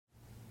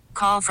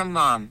Call from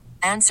mom.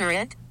 Answer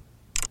it.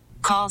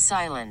 Call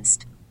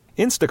silenced.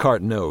 Instacart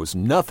knows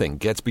nothing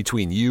gets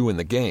between you and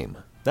the game.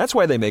 That's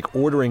why they make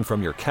ordering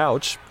from your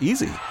couch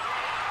easy.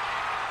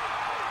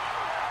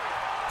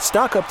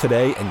 Stock up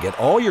today and get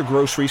all your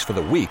groceries for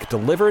the week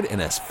delivered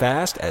in as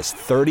fast as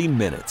 30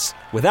 minutes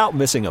without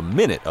missing a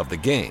minute of the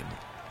game.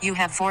 You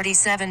have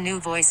 47 new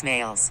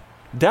voicemails.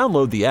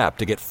 Download the app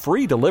to get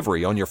free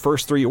delivery on your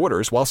first 3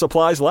 orders while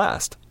supplies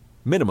last.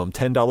 Minimum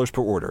 $10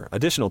 per order.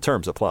 Additional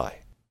terms apply.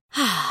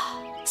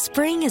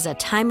 Spring is a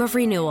time of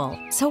renewal,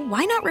 so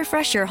why not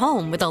refresh your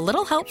home with a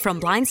little help from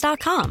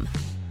Blinds.com?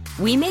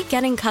 We make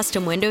getting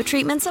custom window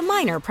treatments a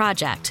minor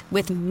project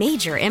with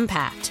major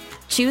impact.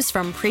 Choose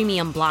from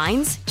premium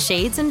blinds,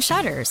 shades, and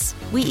shutters.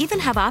 We even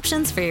have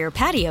options for your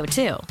patio,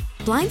 too.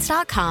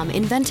 Blinds.com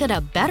invented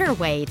a better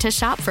way to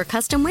shop for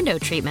custom window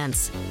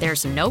treatments.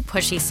 There's no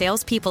pushy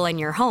salespeople in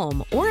your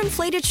home or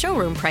inflated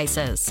showroom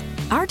prices.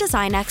 Our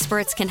design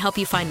experts can help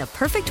you find the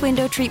perfect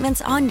window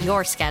treatments on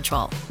your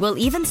schedule. We'll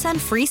even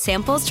send free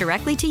samples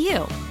directly to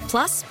you.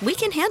 Plus, we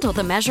can handle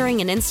the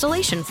measuring and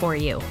installation for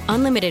you.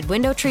 Unlimited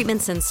window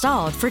treatments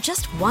installed for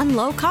just one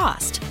low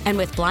cost. And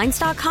with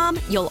Blinds.com,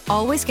 you'll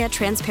always get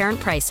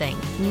transparent pricing.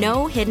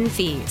 No hidden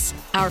fees.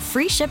 Our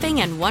free shipping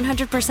and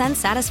 100%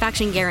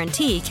 satisfaction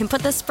guarantee can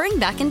put the spring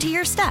back into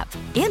your step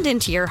and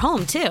into your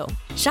home, too.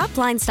 Shop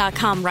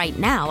Blinds.com right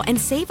now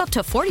and save up to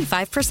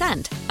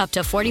 45%. Up to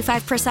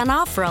 45%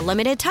 off for a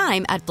limited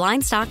time at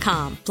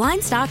Blinds.com.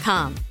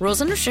 Blinds.com. Rules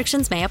and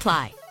restrictions may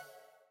apply.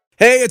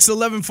 Hey, it's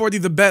 11:40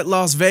 The Bet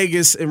Las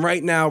Vegas, and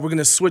right now we're going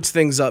to switch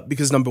things up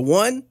because, number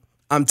one,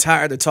 I'm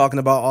tired of talking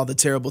about all the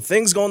terrible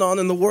things going on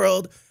in the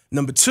world.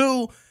 Number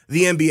two,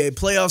 the NBA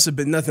playoffs have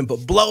been nothing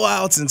but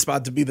blowouts, and it's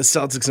about to be the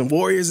Celtics and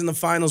Warriors in the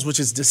finals, which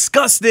is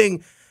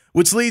disgusting,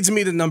 which leads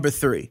me to number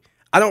three.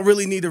 I don't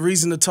really need a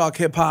reason to talk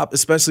hip-hop,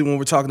 especially when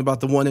we're talking about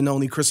the one and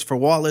only Christopher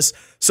Wallace.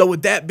 So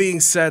with that being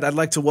said, I'd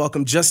like to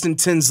welcome Justin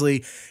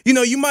Tinsley. You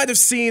know, you might have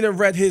seen or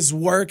read his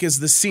work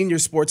as the senior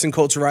sports and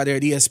culture writer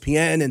at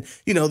ESPN and,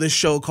 you know, this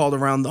show called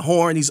Around the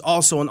Horn. He's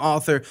also an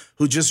author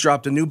who just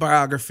dropped a new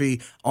biography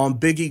on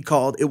Biggie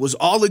called It Was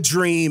All a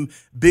Dream,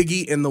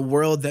 Biggie and the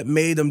World That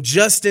Made Him.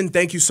 Justin,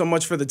 thank you so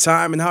much for the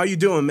time, and how are you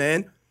doing,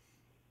 man?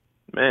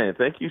 Man,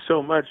 thank you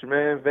so much,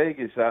 man.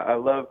 Vegas, I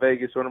love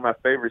Vegas, one of my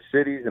favorite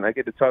cities, and I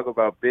get to talk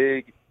about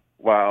Big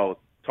while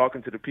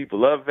talking to the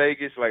people of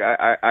Vegas. Like,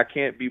 I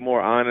can't be more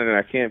honored and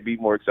I can't be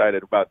more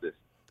excited about this.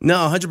 No,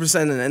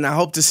 100%, and I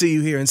hope to see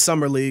you here in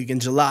Summer League in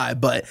July.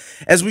 But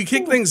as we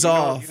kick things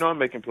off... You know I'm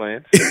making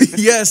plans.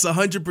 Yes,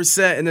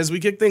 100%. And as we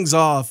kick things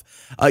off,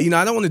 I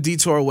don't want to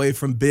detour away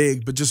from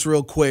Big, but just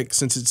real quick,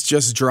 since it's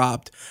just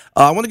dropped,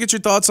 I want to get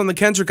your thoughts on the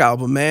Kendrick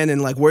album, man,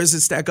 and, like, where does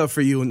it stack up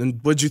for you, and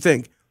what'd you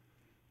think?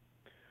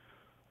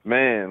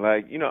 Man,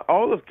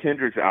 all of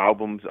Kendrick's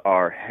albums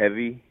are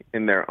heavy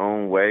in their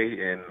own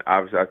way, and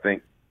obviously I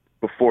think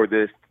before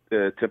this,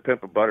 To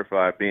Pimp a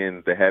Butterfly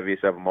being the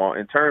heaviest of them all,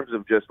 in terms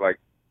of just,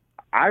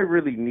 I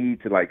really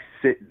need to,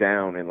 sit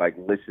down and,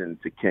 listen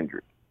to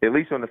Kendrick, at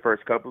least on the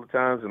first couple of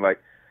times, and,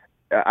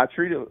 I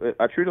treat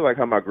it like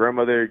how my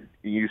grandmother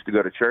used to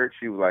go to church.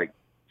 She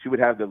would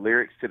have the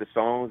lyrics to the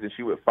songs, and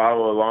she would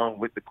follow along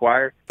with the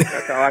choir.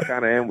 That's how I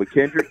kind of am with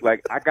Kendrick.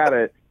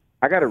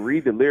 I gotta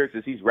read the lyrics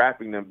as he's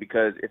rapping them,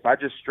 because if I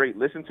just straight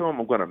listen to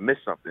him, I'm gonna miss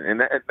something. And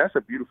that's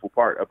a beautiful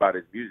part about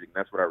his music.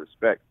 That's what I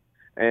respect.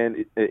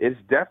 And it's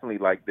definitely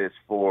like this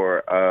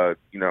for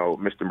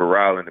Mr.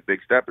 Morale and the Big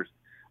Steppers.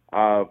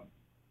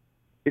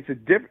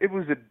 It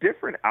was a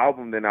different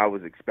album than I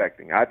was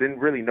expecting. I didn't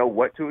really know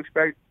what to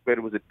expect, but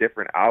it was a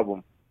different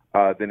album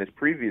than his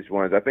previous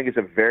ones. I think it's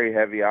a very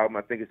heavy album.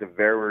 I think it's a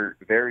very,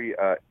 very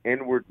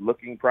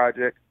inward-looking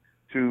project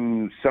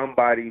to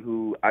somebody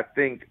who I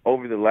think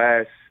over the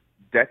last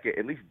decade,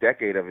 at least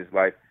decade of his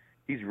life,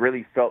 he's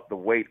really felt the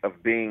weight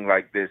of being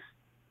like this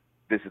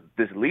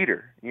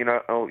leader.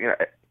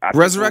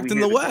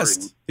 Resurrecting the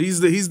West. He's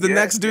the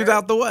next dude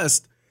out the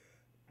West.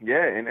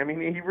 Yeah, and I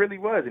mean he really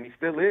was, and he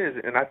still is,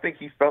 and I think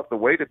he felt the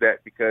weight of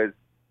that, because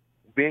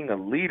being a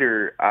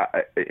leader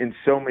in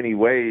so many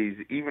ways,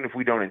 even if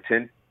we don't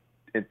intend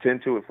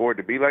for it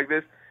to be like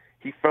this,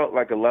 he felt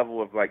like a level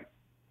of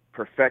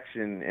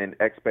perfection and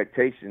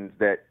expectations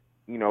that,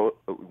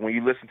 when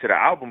you listen to the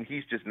album,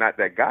 he's just not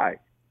that guy.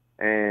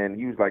 And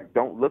he was like,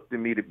 don't look to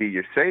me to be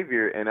your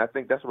savior. And I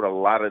think that's what a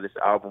lot of this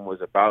album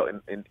was about.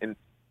 And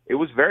it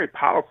was very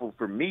powerful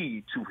for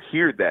me to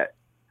hear that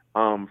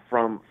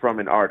from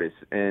an artist,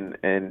 and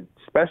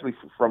especially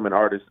from an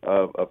artist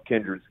of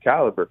Kendrick's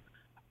caliber.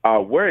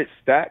 Where it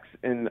stacks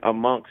in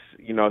amongst,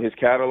 his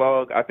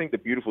catalog, I think the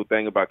beautiful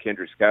thing about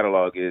Kendrick's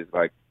catalog is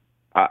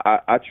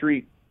I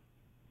treat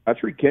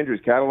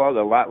Kendrick's catalog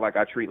a lot like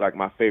I treat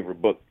my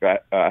favorite book. I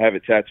have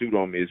it tattooed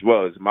on me as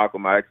well. It's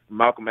Malcolm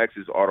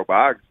X's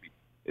autobiography.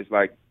 It's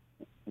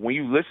when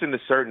you listen to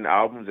certain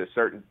albums at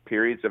certain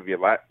periods of your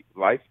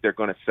life, they're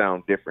going to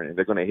sound different, and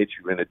they're going to hit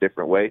you in a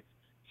different way.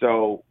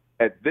 So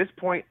at this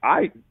point,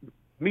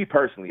 me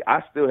personally,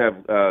 I still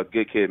have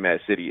Good Kid, Mad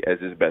City as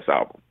his best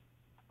album.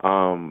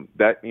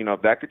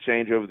 That could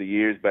change over the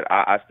years, but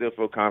I still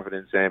feel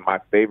confident saying my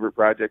favorite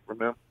project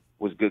from him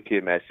was Good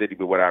Kid, Mad City.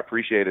 But what I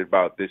appreciated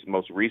about this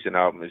most recent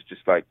album is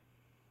just like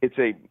it's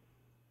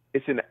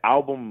an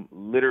album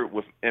littered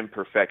with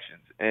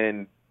imperfections.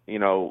 And,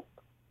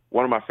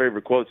 one of my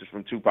favorite quotes is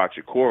from Tupac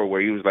Shakur, where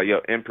he was like,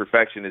 yo,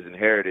 imperfection is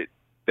inherited,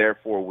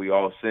 therefore we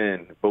all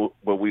sin,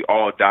 but we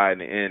all die in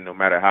the end no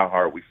matter how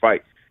hard we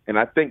fight. And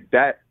I think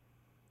that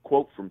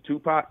quote from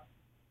Tupac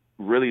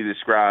really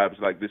describes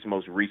like this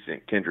most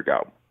recent Kendrick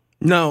album.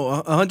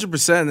 No,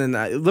 100%.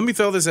 And let me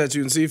throw this at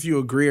you and see if you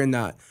agree or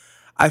not.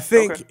 I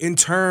think in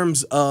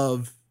terms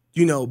of,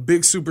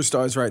 big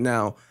superstars right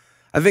now,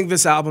 I think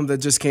this album that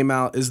just came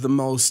out is the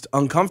most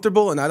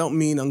uncomfortable, and I don't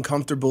mean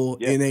uncomfortable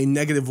in a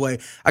negative way.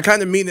 I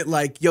kind of mean it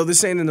like, yo,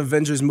 this ain't an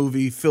Avengers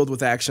movie filled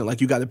with action. Like,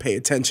 you got to pay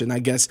attention, I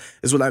guess,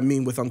 is what I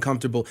mean with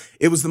uncomfortable.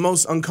 It was the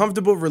most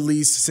uncomfortable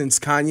release since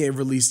Kanye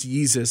released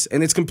Yeezus,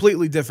 and it's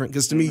completely different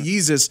because to me,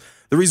 Yeezus,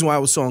 the reason why I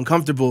was so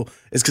uncomfortable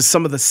is because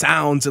some of the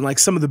sounds and like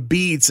some of the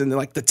beats and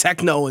like the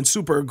techno and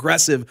super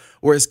aggressive,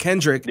 whereas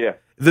Kendrick,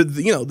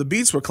 the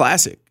beats were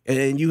classic,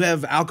 and you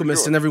have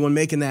Alchemist and everyone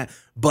making that,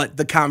 but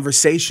the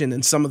conversation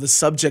and some of the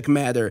subject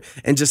matter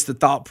and just the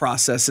thought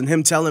process and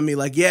him telling me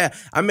like, yeah,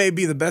 I may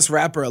be the best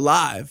rapper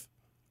alive,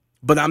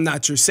 but I'm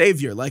not your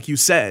savior, like you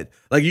said.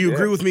 Like, you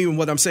agree with me in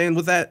what I'm saying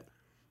with that?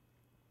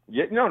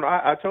 Yeah, no,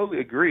 I totally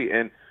agree.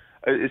 And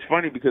it's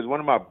funny because one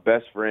of my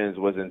best friends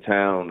was in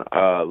town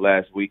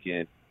last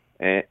weekend,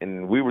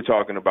 and we were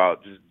talking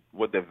about just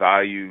what the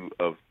value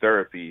of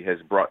therapy has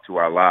brought to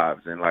our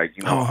lives and like,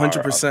 100%.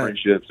 Our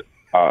friendships,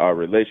 our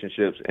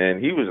relationships. And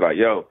he was like,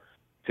 yo,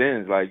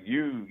 Tins, like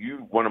you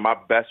one of my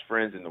best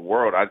friends in the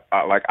world.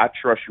 I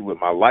trust you with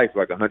my life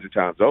like 100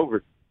 times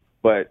over,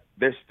 but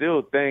there's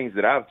still things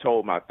that I've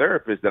told my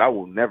therapist that I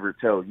will never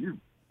tell you.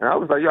 And I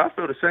was like, yo, I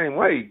feel the same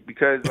way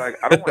because like,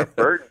 I don't want to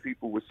burden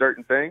people with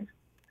certain things.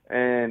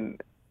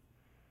 And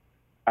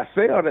I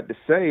say all that to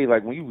say,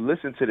 like, when you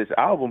listen to this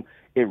album,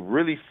 it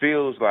really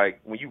feels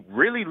like, when you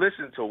really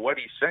listen to what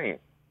he's saying,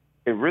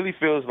 it really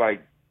feels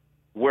like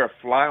we're a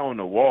fly on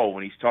the wall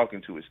when he's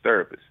talking to his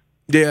therapist.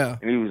 Yeah.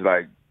 And he was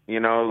like,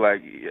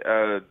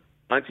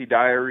 Auntie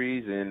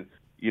Diaries and,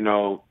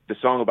 the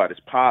song about his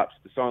pops,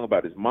 the song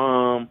about his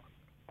mom,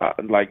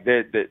 admitting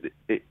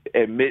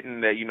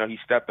that, he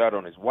stepped out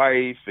on his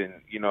wife and,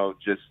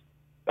 just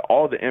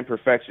all the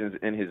imperfections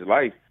in his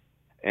life.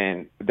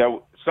 And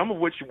that some of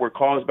which were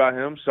caused by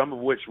him, some of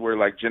which were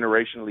like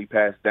generationally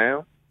passed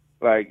down.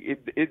 Like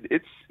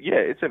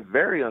it's a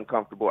very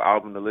uncomfortable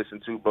album to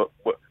listen to. But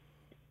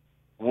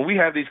when we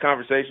have these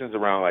conversations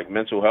around like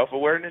mental health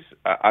awareness,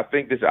 I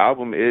think this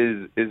album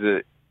is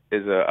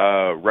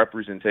a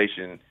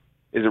representation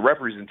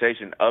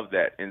of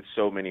that in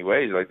so many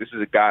ways. Like, this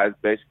is a guy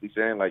basically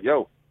saying like,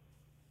 yo,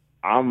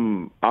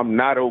 I'm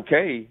not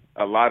okay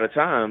a lot of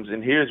times,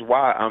 and here's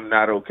why I'm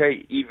not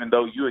okay, even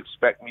though you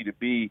expect me to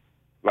be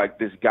like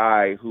this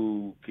guy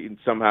who can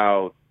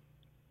somehow,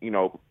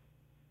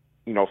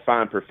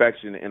 find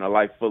perfection in a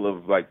life full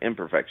of like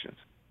imperfections.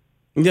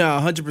 Yeah,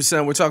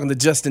 100%. We're talking to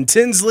Justin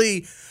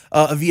Tinsley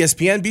of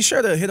ESPN. Be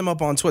sure to hit him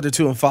up on Twitter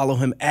too and follow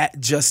him at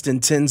Justin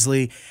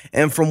Tinsley.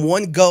 And from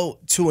one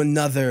GOAT to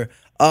another,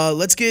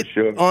 let's get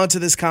on to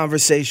this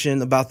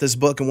conversation about this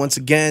book. And once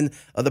again,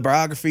 the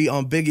biography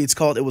on Biggie, it's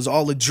called It Was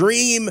All a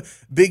Dream,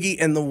 Biggie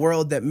and the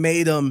World That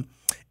Made Him.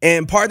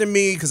 And pardon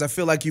me, because I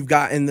feel like you've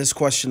gotten this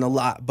question a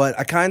lot, but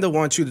I kind of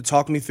want you to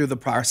talk me through the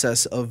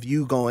process of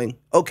you going,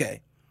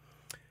 okay,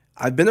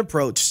 I've been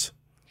approached,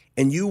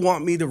 and you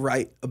want me to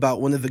write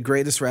about one of the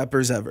greatest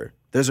rappers ever.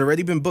 There's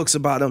already been books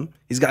about him.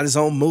 He's got his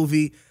own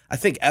movie. I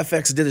think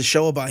FX did a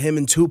show about him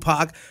and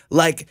Tupac.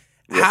 Like,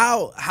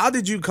 how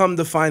did you come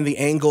to find the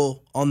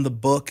angle on the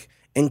book?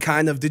 And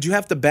kind of, did you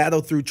have to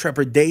battle through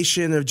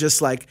trepidation or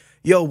just like,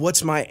 yo,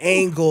 what's my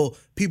angle?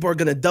 People are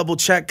going to double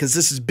check because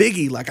this is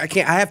Biggie. Like,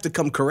 I have to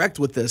come correct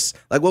with this.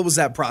 Like, what was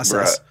that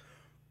process?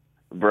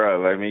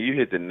 Bruh, I mean, you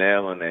hit the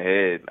nail on the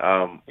head.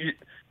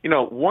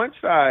 Once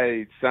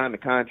I signed the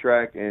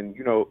contract and,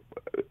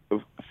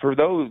 for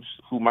those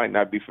who might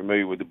not be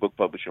familiar with the book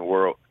publishing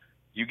world,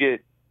 you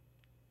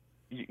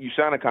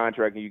sign a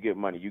contract and you get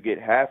money. You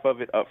get half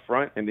of it up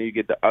front, and then you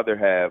get the other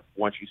half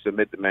once you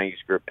submit the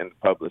manuscript and the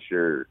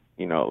publisher,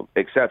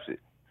 accepts it.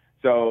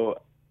 So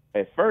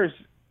at first,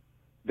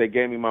 they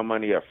gave me my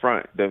money up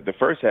front, the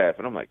first half,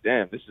 and I'm like,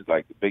 damn, this is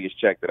like the biggest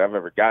check that I've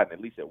ever gotten,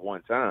 at least at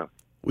one time.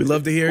 We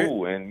love to hear it.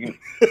 And you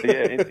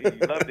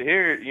love to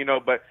hear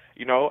it, but,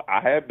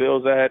 I had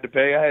bills I had to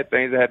pay. I had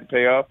things I had to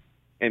pay off.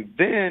 And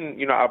then,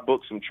 I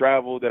booked some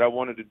travel that I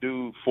wanted to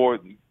do for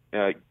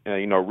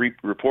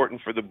reporting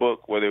for the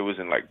book, whether it was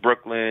in like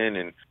Brooklyn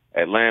and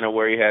Atlanta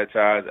where he had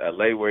ties,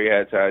 LA where he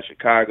had ties,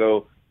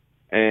 Chicago.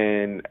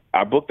 And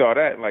I booked all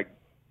that in like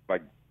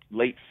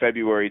late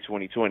February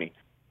 2020.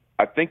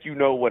 I think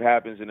what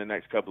happens in the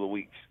next couple of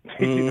weeks.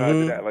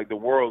 After that, like the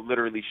world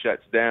literally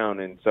shuts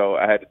down. And so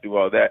I had to do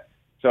all that.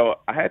 So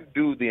I had to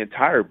do the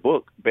entire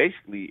book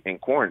basically in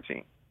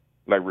quarantine,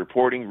 like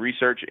reporting,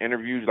 research,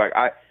 interviews. Like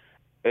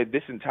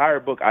this entire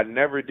book, I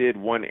never did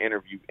one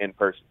interview in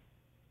person.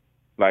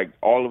 Like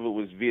all of it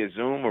was via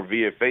Zoom or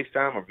via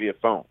FaceTime or via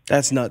phone.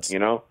 That's nuts. You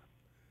know,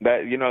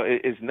 that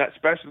it's nuts,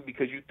 especially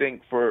because you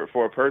think for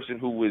a person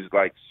who was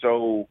like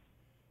so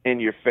in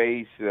your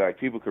face, like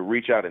people could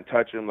reach out and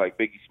touch him, like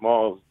Biggie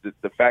Smalls.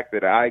 The fact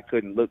that I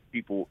couldn't look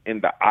people in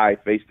the eye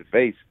face to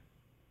face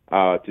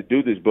to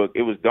do this book,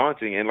 it was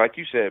daunting. And like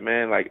you said,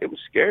 man, like it was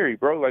scary,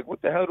 bro. Like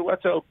what the hell do I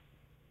tell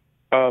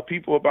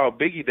people about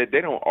Biggie that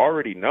they don't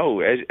already know?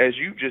 As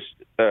you just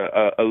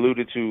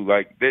alluded to,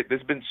 like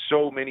there's been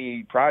so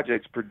many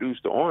projects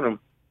produced on him,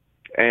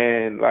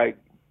 and like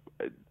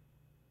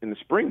in the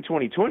spring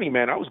 2020,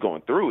 man, I was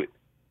going through it.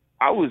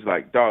 I was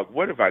like, dog,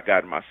 what have I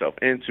gotten myself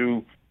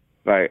into?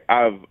 Like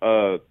I've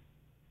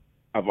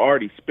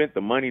already spent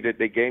the money that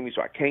they gave me,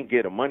 so I can't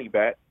get the money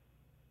back.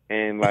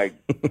 And like,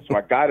 so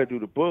I got to do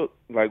the book.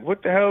 Like,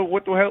 what the hell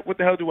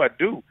do I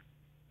do?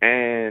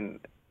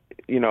 And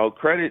you know,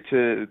 credit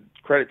to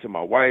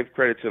my wife,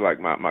 credit to like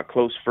my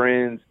close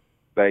friends.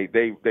 Like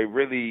they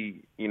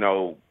really, you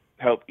know,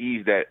 help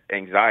ease that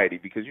anxiety,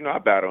 because you know I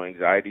battle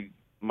anxiety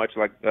much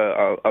like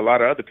a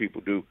lot of other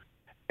people do.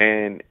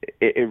 And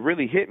it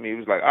really hit me. It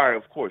was like, all right,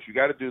 of course, you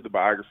got to do the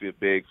biography of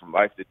Big, from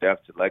life to death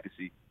to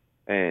legacy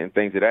and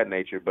things of that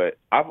nature. But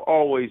I've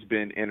always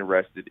been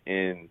interested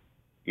in,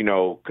 you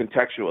know,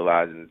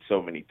 contextualizing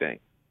so many things.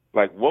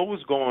 Like what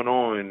was going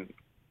on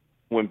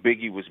when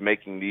Biggie was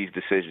making these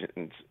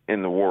decisions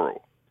in the world?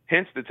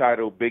 Hence the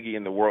title, Biggie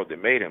in the World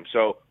That Made Him.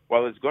 So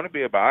while it's going to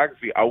be a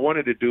biography, I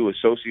wanted to do a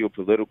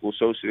socio-political,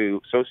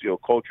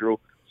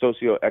 socio-cultural,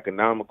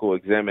 socio-economical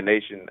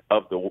examination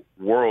of the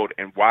world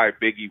and why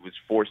Biggie was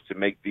forced to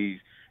make these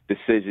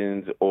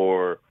decisions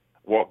or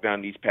walk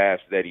down these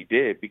paths that he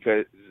did,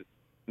 because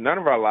none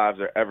of our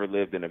lives are ever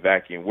lived in a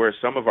vacuum. We're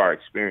some of our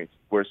experiences.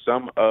 We're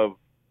some of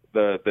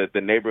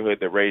the neighborhood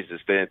that raised us,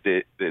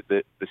 the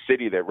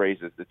city that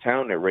raised us, the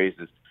town that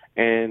raised us,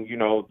 and, you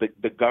know,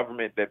 the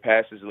government that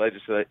passes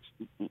legislation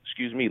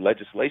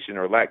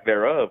or lack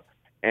thereof,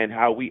 and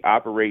how we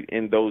operate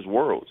in those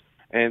worlds.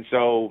 And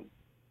so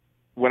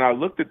when I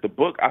looked at the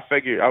book, I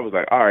figured, I was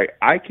like, all right,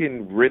 I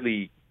can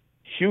really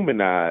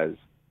humanize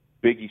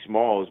Biggie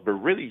Smalls, but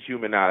really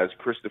humanize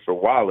Christopher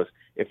Wallace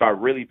if I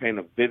really paint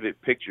a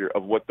vivid picture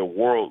of what the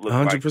world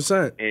looked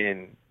 100%. like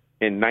in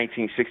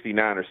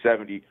 1969 or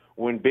 70,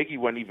 when Biggie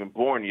wasn't even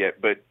born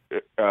yet. But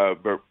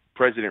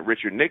President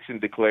Richard Nixon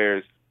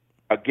declares,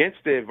 against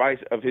the advice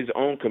of his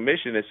own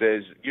commission, that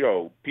says, you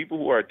know, people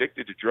who are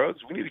addicted to drugs,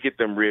 we need to get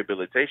them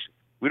rehabilitation.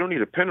 We don't need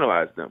to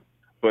penalize them.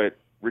 But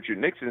Richard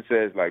Nixon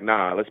says, like,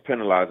 nah, let's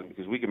penalize them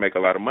because we can make a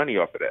lot of money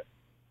off of that.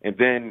 And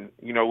then,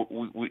 you know,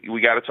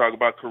 we got to talk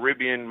about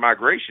Caribbean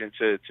migration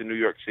to New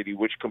York City,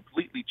 which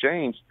completely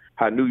changed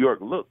how New York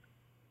looked.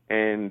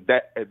 And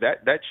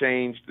that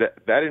changed,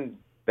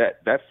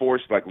 that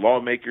forced like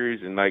lawmakers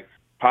and like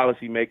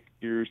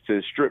policymakers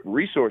to strip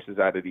resources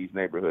out of these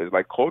neighborhoods,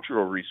 like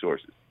cultural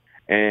resources.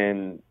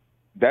 And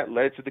that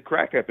led to the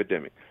crack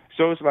epidemic.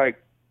 So it's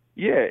like,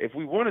 yeah, if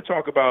we want to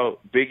talk about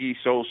Biggie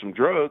sold some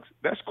drugs,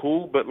 that's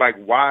cool. But like,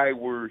 why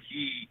were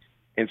he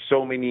and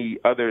so many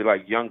other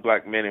like young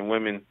black men and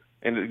women,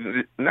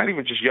 and not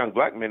even just young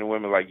black men and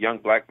women, like young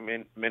black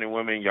men and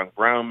women, young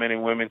brown men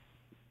and women,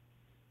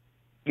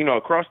 you know,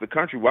 across the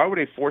country, why were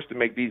they forced to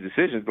make these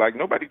decisions? Like,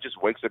 nobody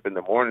just wakes up in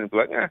the morning and be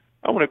like,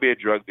 I want to be a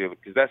drug dealer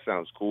because that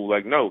sounds cool.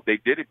 Like, no, they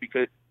did it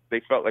because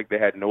they felt like they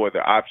had no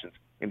other options.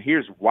 And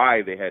here's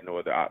why they had no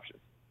other options.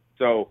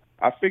 So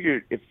I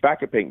figured if I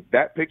could paint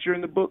that picture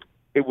in the book,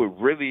 it would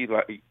really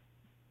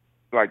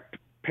like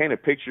paint a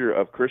picture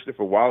of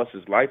Christopher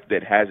Wallace's life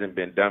that hasn't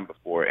been done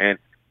before. And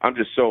I'm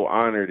just so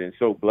honored and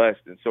so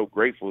blessed and so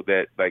grateful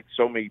that like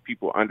so many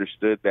people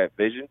understood that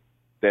vision,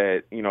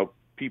 that, you know,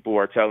 people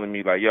are telling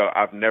me like, yo,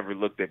 I've never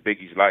looked at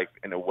Biggie's life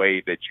in a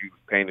way that you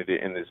painted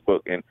it in this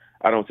book. And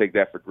I don't take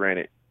that for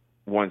granted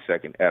 1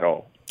 second at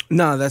all.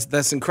 No,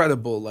 that's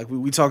incredible. Like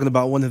we talking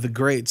about one of the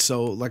greats.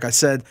 So like I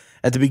said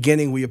at the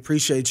beginning, we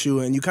appreciate you.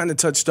 And you kind of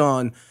touched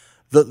on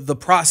the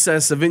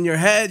process of in your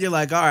head. You're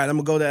like, all right,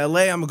 I'm going to go to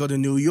LA. I'm going to go to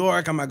New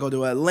York. I'm going to go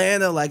to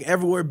Atlanta. Like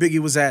everywhere Biggie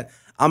was at,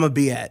 I'm going to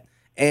be at.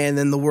 And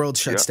then the world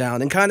shuts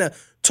down. And kind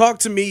of talk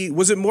to me,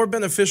 was it more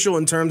beneficial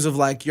in terms of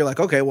like, you're like,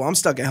 okay, well, I'm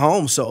stuck at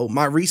home, so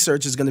my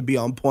research is going to be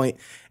on point.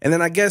 And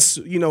then I guess,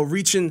 you know,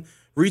 reaching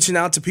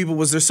out to people,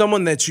 was there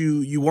someone that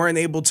you weren't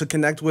able to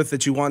connect with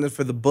that you wanted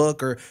for the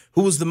book, or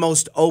who was the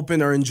most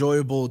open or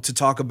enjoyable to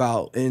talk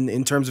about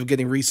in terms of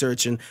getting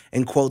research and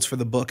quotes for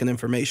the book and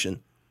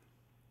information?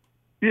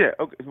 Yeah,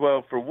 okay.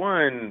 Well, for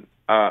one,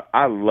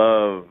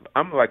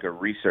 I'm like a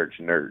research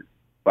nerd.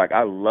 Like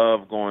I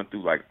love going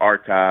through like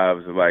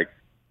archives of like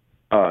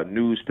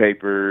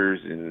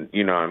newspapers and,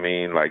 you know what I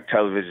mean, like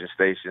television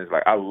stations.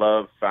 Like I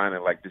love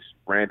finding like this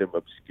random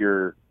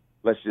obscure,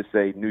 let's just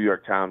say New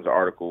York Times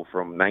article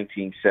from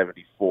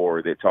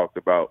 1974 that talked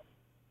about,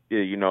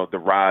 you know, the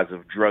rise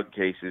of drug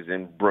cases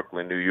in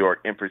Brooklyn, New York,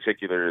 in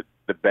particular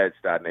the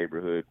Bed-Stuy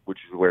neighborhood, which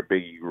is where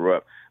Biggie grew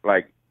up.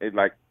 Like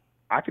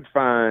I could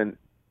find,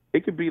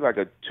 it could be like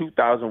a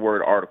 2,000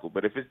 word article,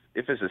 but if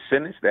it's a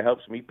sentence that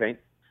helps me paint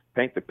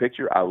paint the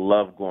picture, I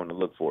love going to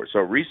look for it. So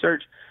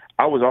research,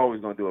 I was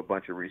always going to do a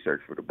bunch of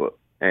research for the book.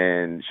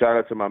 And shout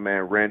out to my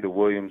man Randall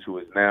Williams, who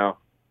is now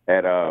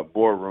at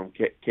Boardroom,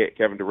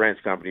 Kevin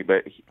Durant's company,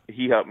 but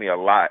he helped me a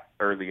lot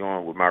early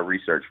on with my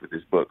research for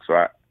this book.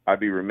 So I'd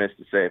be remiss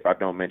to say if I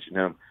don't mention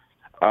him.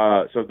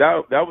 So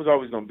that was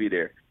always going to be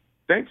there.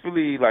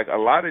 Thankfully, like a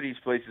lot of these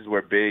places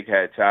where Big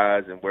had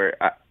ties and where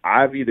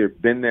I've either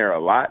been there a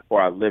lot or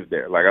I lived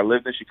there. Like I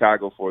lived in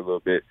Chicago for a little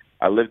bit.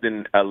 I lived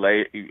in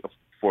LA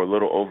for a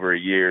little over a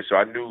year. So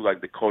I knew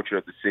like the culture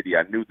of the city.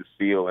 I knew the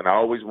feel. And I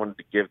always wanted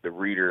to give the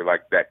reader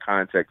like that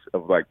context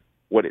of like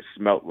what it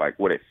smelled like,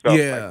 what it felt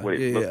like, what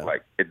it looked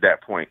like at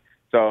that point.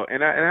 So,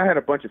 and I had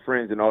a bunch of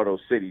friends in all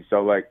those cities.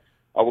 So like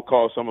I would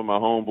call some of my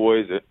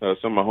homeboys,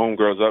 some of my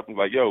homegirls up and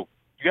be like, yo,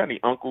 you got any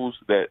uncles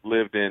that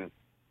lived in,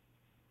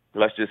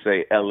 let's just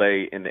say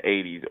LA in the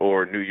 80s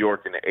or New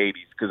York in the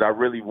 80s? Because I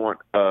really want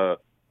a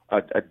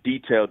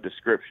detailed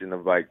description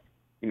of like,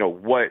 you know,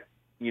 what,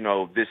 you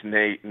know, this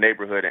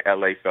neighborhood in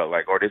LA felt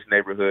like, or this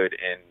neighborhood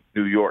in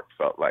New York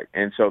felt like.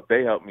 And so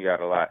they helped me out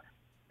a lot.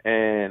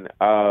 And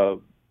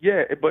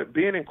but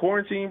being in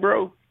quarantine,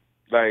 bro,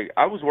 like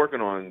I was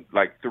working on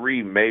like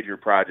 3 major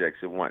projects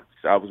at once.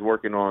 I was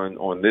working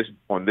on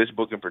this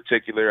book in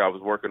particular. I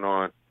was working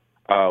on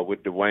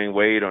with Dwayne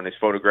Wade on his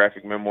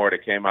photographic memoir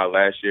that came out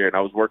last year, and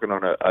I was working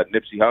on a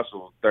Nipsey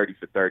Hussle 30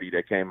 for 30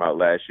 that came out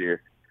last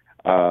year.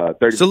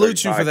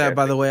 Salute you for that,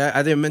 by the way.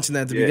 I didn't mention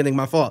that at the beginning.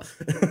 My fault.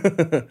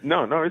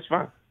 No, it's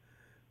fine.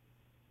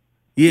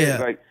 Yeah,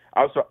 like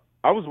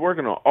I was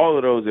working on all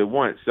of those at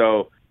once.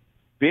 So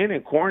being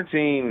in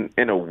quarantine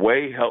in a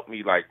way helped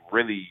me like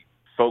really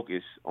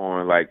focus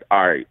on like,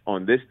 all right,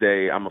 on this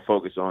day I'm gonna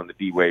focus on the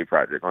D Wade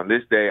project. On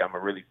this day I'm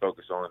gonna really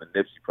focus on the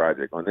Nipsey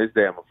project. On this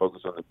day I'm gonna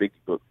focus on the Biggie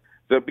book.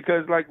 So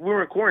because like we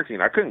were in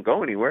quarantine, I couldn't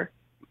go anywhere.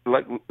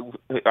 Like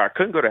I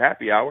couldn't go to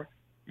happy hour.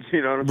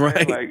 You know what I'm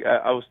saying? Like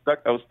I was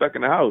stuck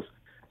in the house.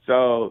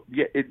 So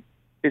yeah,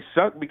 it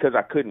sucked because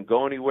I couldn't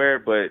go anywhere.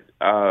 But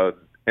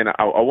and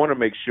I want to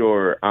make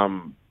sure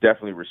I'm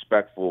definitely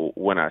respectful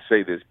when I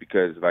say this,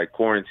 because like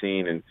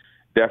quarantine and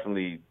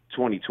definitely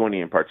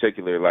 2020 in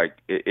particular, like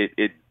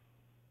it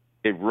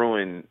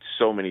ruined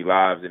so many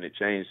lives and it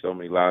changed so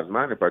many lives,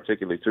 mine in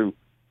particular too.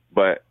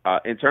 But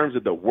in terms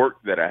of the work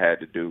that I had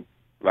to do,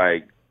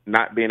 like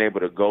not being able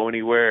to go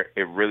anywhere,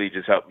 it really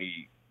just helped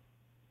me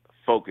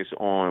focus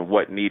on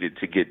what needed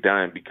to get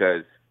done.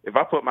 Because if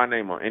I put my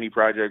name on any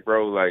project,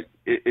 bro, like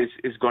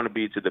it's going to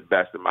be to the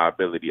best of my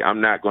ability.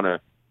 I'm not going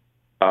to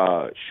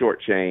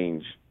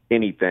shortchange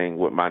anything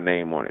with my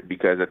name on it,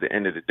 because at the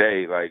end of the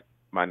day, like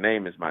my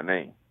name is my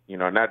name. You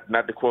know, not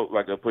to quote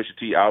like a Pusha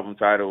T album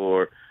title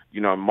or,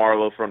 you know,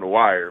 Marlo from The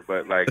Wire,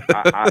 but like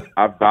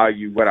I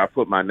value what I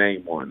put my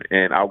name on,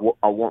 and I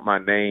want my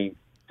name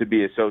to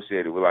be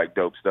associated with like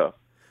dope stuff.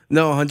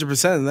 No,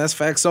 100%. And that's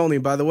facts only,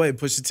 by the way.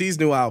 Pusha T's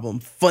new album,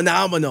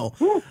 phenomenal.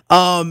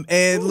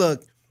 And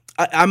look,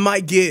 I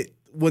might get,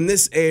 when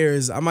this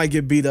airs, I might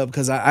get beat up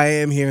because I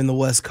am here in the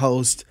West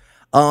Coast.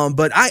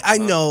 But I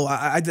know,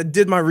 I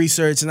did my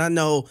research, and I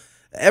know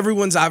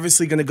everyone's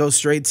obviously going to go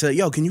straight to,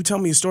 yo, can you tell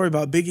me a story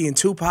about Biggie and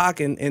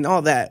Tupac and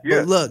all that? Yeah.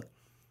 But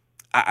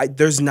look,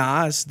 there's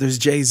Nas, there's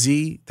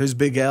Jay-Z, there's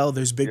Big L,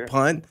 there's Big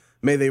Pun.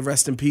 May they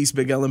rest in peace,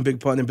 Big L and Big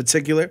Pun in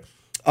particular.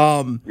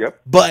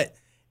 But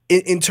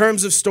in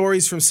terms of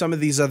stories from some of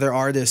these other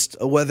artists,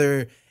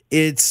 whether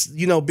it's,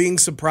 you know, being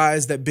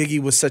surprised that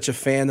Biggie was such a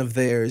fan of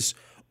theirs,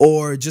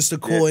 or just a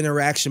cool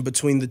interaction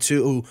between the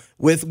two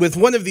with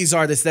one of these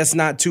artists that's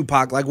not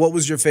Tupac, like what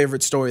was your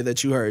favorite story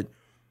that you heard?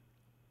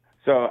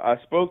 So I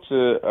spoke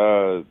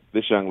to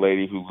this young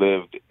lady who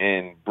lived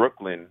in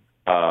Brooklyn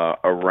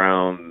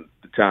around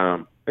the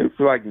time, it was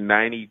like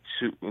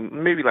 92,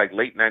 maybe like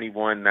late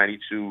 91,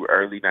 92,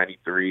 early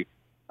 93.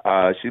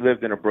 She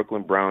lived in a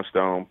Brooklyn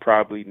brownstone,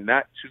 probably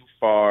not too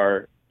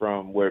far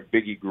from where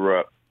Biggie grew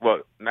up.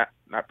 Well, not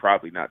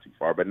too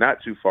far, but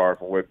not too far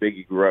from where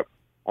Biggie grew up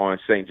on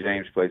St.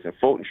 James Place in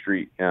Fulton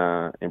Street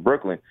in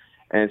Brooklyn.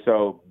 And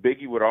so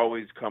Biggie would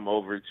always come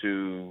over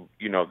to,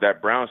 you know,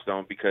 that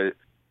brownstone because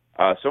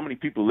so many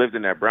people lived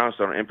in that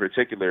brownstone, in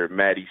particular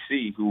Matty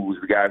C, who was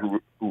the guy who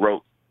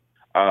wrote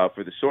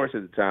for The Source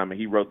at the time, and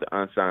he wrote the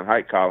Unsigned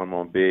Hype column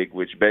on Big,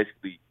 which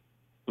basically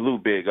blew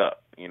Big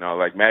up. You know,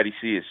 like Matty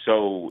C is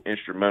so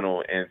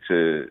instrumental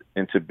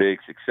into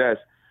Big's success.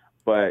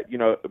 But, you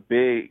know,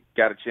 Big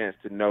got a chance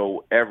to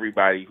know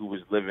everybody who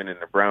was living in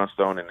the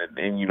brownstone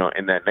and you know,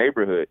 in that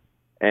neighborhood.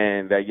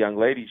 And that young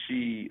lady,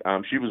 she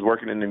was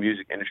working in the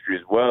music industry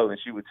as well, and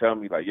she would tell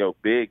me, like, yo,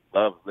 Big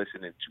loved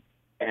listening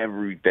to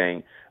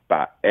everything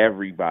by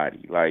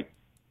everybody. Like,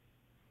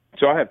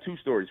 so I have 2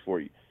 stories for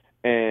you.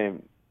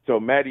 And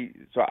so Maddie,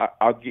 so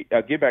I'll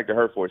get back to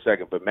her for a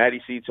second, but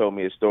Matty C told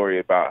me a story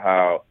about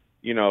how,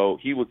 you know,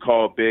 he would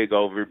call Big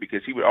over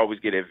because he would always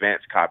get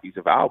advanced copies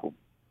of albums,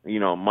 you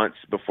know, months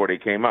before they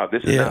came out.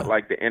 This is not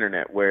like the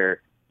internet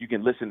where you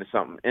can listen to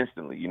something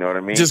instantly. You know what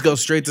I mean? Just go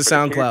straight to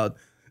SoundCloud.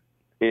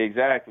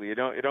 Exactly. It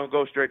don't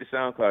go straight to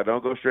SoundCloud. It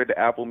don't go straight to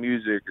Apple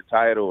Music or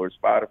Tidal or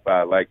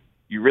Spotify. Like,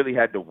 you really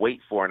had to wait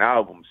for an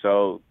album.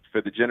 So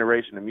for the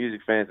generation of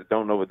music fans that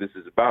don't know what this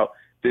is about,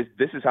 this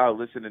is how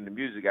listening to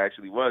music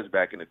actually was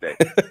back in the day.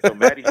 So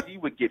Matty C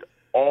would get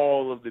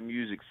all of the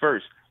music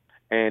first.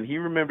 And he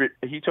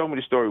told me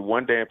the story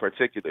one day in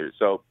particular.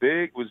 So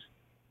Big was,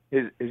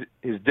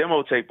 his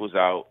demo tape was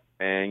out,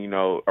 and, you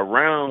know,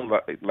 around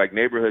like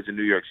neighborhoods in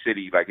New York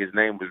City, like his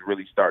name was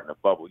really starting to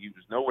bubble. He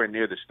was nowhere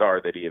near the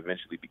star that he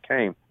eventually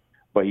became.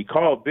 But he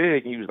called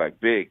Big, and he was like,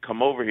 Big,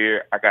 come over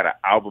here. I got an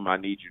album I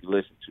need you to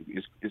listen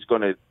to. It's going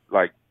to,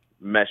 like,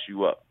 mess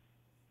you up.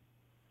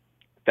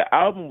 The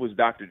album was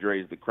Dr.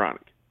 Dre's The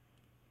Chronic.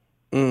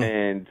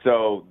 And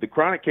so The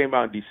Chronic came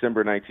out in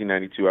December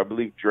 1992. I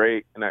believe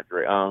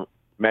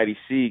Matty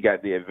C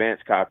got the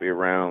advance copy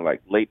around,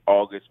 like, late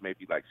August,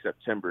 maybe, like,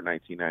 September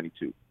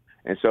 1992.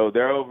 And so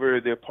they're over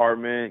at the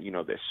apartment, you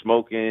know, they're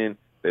smoking,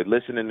 they're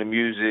listening to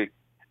music,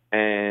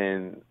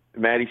 and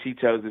Matty C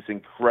tells this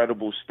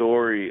incredible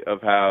story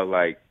of how,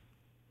 like,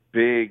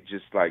 Big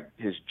just, like,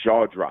 his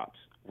jaw drops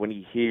when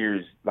he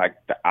hears, like,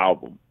 the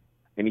album.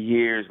 And he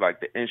hears,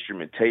 like, the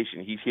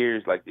instrumentation. He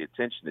hears, like, the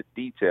attention to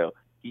detail.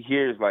 He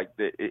hears, like,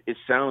 it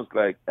sounds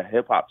like a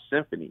hip-hop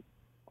symphony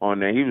on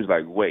there. He was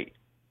like, wait,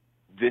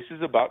 this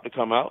is about to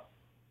come out?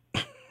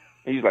 And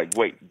he's like,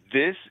 wait,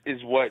 this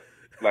is what,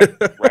 like,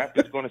 rap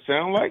is going to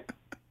sound like?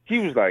 He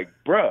was like,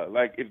 bruh,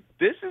 like, if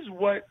this is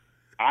what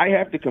I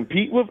have to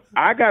compete with,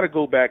 I got to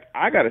go back.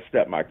 I got to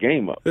step my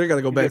game up. They got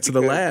to go back to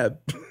the lab.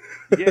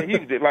 Yeah, he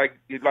was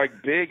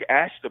like Big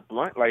Ash the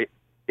Blunt. Like,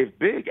 if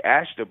Big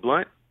Ash the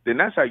Blunt, then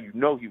that's how you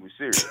know he was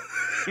serious.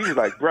 He was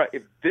like, bruh,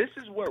 if this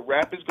is what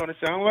rap is going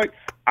to sound like,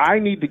 I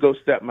need to go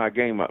step my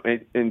game up.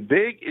 And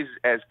Big is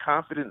as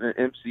confident an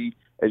MC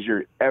as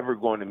you're ever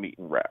going to meet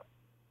in rap.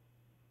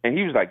 And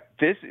he was like,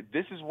 this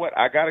is what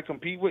I got to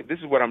compete with. This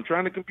is what I'm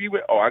trying to compete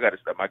with. Oh, I got to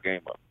step my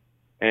game up.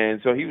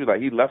 And so he was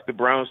like, he left the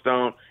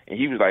Brownstone, and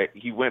he was like,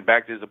 he went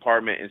back to his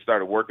apartment and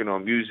started working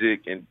on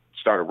music and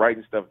started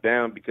writing stuff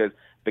down because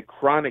The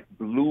Chronic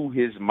blew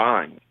his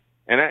mind.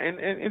 And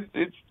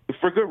it's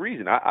for good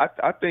reason.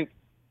 I think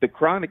The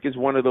Chronic is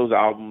one of those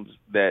albums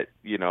that,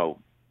 you know,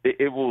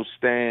 it will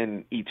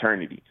stand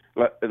eternity.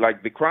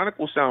 Like The Chronic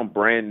will sound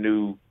brand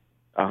new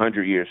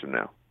 100 years from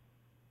now.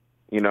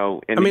 You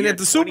know, I mean, at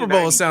the Super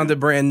Bowl, it sounded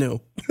brand new.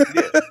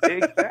 Yeah,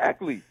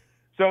 exactly.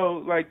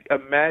 So, like,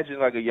 imagine,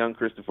 like, a young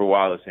Christopher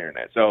Wallace hearing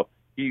that. So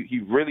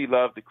he really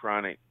loved The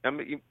Chronic. I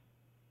mean,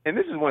 and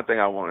this is one thing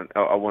I want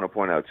to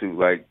point out, too.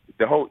 Like,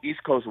 the whole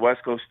East Coast,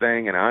 West Coast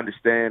thing, and I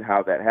understand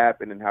how that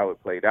happened and how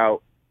it played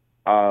out.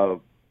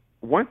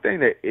 One thing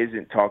that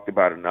isn't talked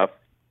about enough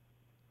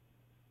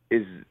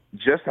is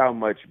just how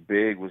much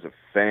Big was a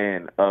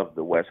fan of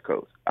the West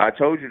Coast. I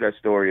told you that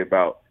story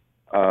about,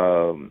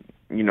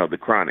 you know, The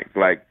Chronic.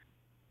 Like,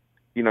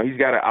 you know, he's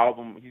got an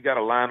album, he's got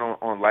a line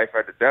on Life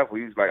After Death where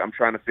he was like, I'm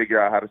trying to figure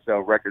out how to sell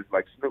records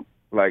like Snoop.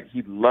 Like,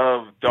 he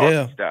loved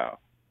Doggy Style.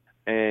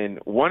 And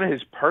one of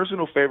his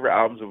personal favorite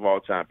albums of all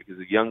time, because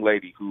a young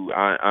lady who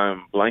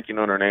I'm blanking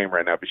on her name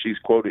right now, but she's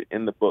quoted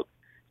in the book.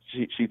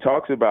 She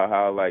talks about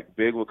how, like,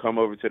 Big would come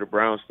over to the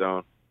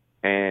Brownstone,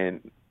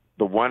 and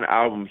the one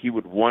album he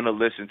would want to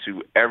listen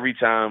to every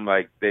time,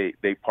 like, they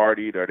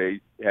partied or they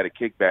had a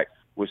kickback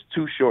was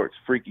Too Short's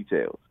Freaky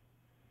Tales.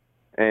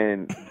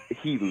 And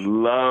he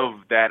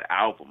loved that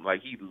album.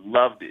 Like, he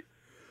loved it.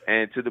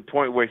 And to the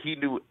point where he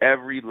knew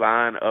every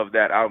line of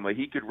that album. Like,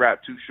 he could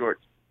rap Too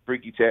Short's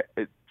Freaky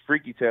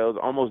Tales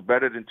almost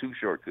better than Too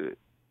Short could.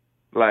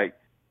 Like,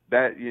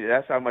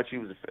 that's how much he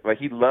was. Like,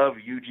 he loved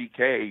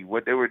UGK,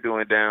 what they were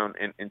doing down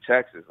in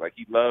Texas. Like,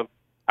 he loved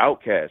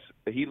Outkast.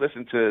 He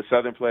listened to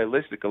Southern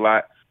Playalistic a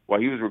lot while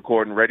he was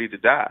recording Ready to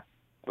Die.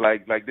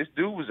 Like this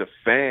dude was a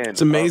fan.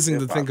 It's amazing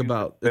to think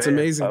about. It's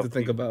amazing to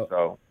think about.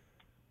 So,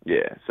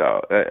 yeah,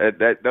 so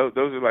those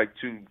are like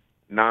two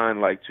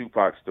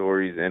Tupac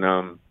stories,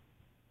 and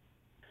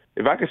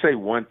if I could say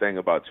one thing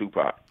about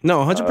Tupac,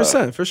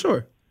 100% for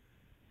sure.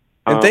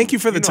 And thank you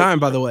for the time,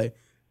 by the way.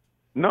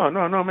 No,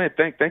 man.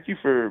 Thank you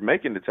for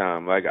making the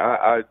time. Like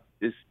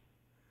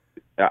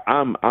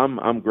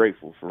I'm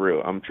grateful for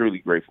real. I'm truly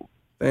grateful.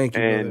 Thank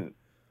you. And brother.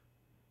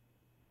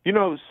 You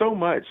know, so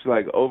much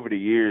like over the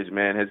years,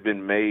 man, has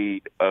been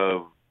made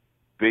of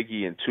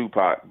Biggie and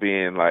Tupac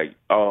being like,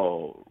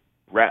 oh,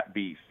 rap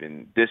beef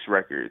and diss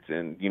records,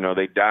 and, you know,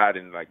 they died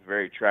in like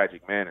very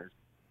tragic manners.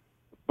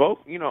 Both,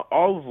 you know,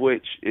 all of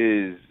which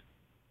is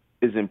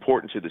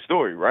important to the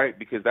story, right?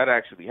 Because that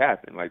actually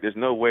happened. Like, there's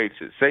no way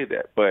to say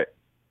that. But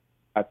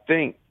I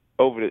think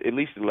over at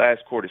least the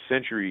last quarter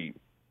century,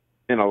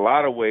 in a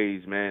lot of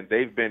ways, man,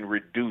 they've been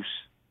reduced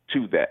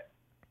to that.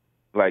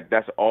 Like,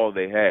 that's all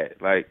they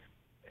had. Like,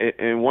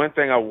 and one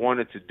thing I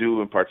wanted to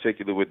do in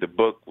particular with the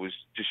book was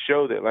to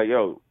show that, like,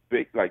 yo,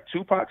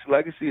 Tupac's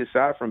legacy,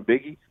 aside from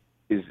Biggie,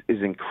 is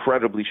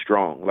incredibly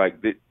strong.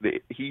 Like,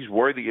 he's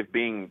worthy of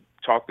being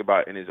talked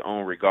about in his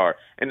own regard.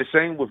 And the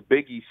same with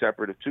Biggie,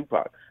 separate of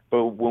Tupac.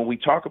 But when we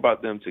talk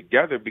about them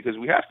together, because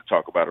we have to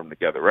talk about them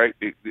together, right?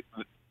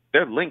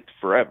 They're linked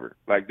forever.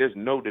 Like, there's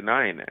no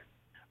denying that.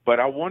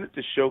 But I wanted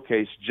to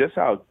showcase just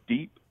how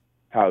deep,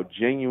 how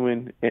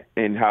genuine,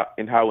 and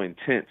how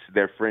intense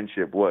their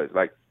friendship was.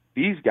 Like,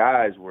 these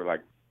guys were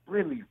like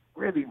really,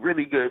 really,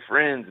 really good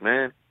friends,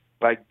 man.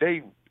 Like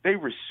they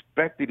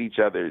respected each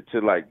other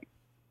to like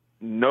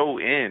no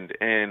end,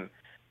 and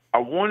I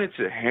wanted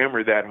to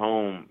hammer that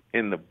home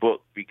in the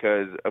book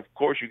because, of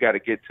course, you got to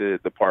get to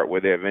the part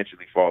where they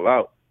eventually fall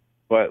out.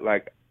 But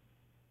like,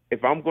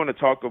 if I'm going to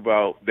talk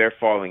about their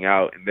falling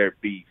out and their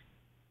beef,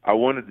 I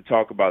wanted to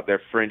talk about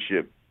their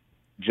friendship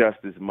just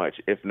as much,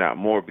 if not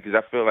more, because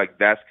I feel like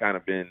that's kind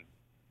of been,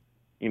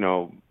 you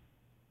know,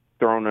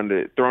 thrown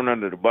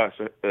under the bus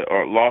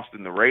or lost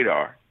in the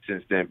radar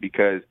since then.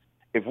 Because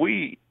if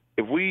we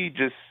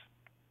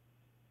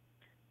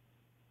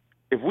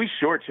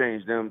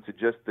shortchange them to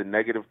just the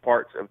negative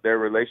parts of their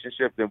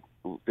relationship, then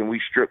we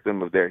strip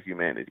them of their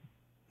humanity.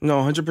 No,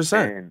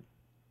 100%. And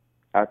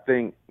I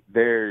think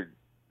their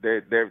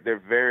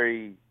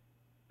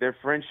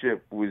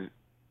friendship was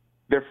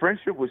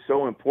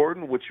so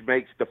important, which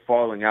makes the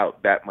falling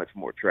out that much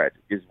more tragic,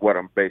 is what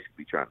I'm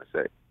basically trying to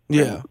say.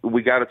 Yeah. And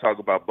we got to talk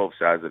about both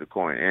sides of the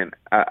coin, and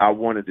I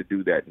wanted to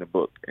do that in the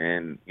book.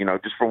 And, you know,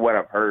 just from what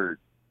I've heard,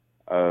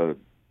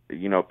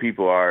 you know,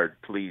 people are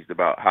pleased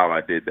about how I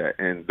did that,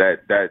 and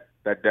that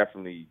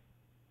definitely,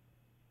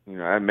 you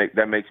know,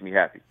 that makes me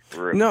happy.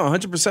 For real. No,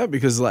 100%,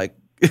 because like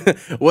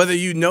whether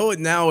you know it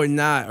now or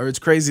not, or it's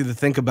crazy to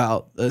think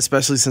about,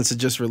 especially since it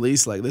just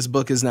released. Like this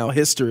book is now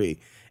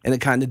history, and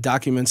it kind of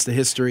documents the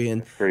history,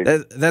 and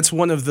that's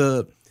one of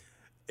the.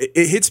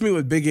 It hits me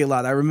with Biggie a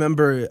lot. I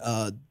remember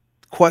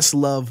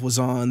Questlove was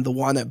on the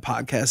Juanet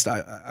podcast,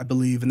 I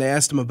believe, and they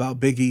asked him about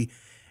Biggie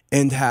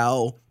and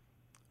how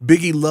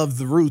Biggie loved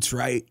the Roots,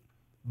 right?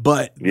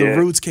 But the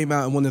Roots came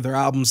out in one of their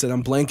albums that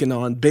I'm blanking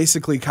on,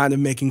 basically kind of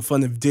making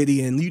fun of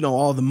Diddy and, you know,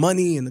 all the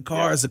money and the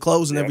cars, the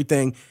clothes and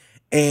everything.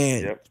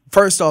 And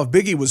first off,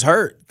 Biggie was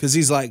hurt because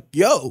he's like,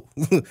 yo,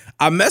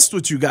 I messed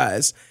with you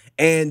guys.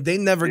 And they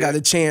never got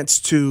a chance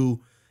to.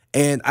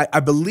 And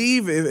I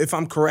believe, if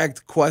I'm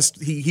correct,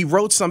 he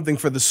wrote something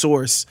for The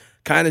Source,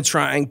 kind of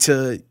trying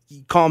to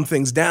calm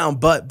things down.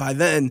 But by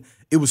then,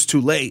 it was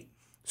too late.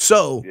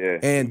 So,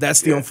 and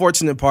that's the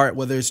unfortunate part,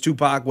 whether it's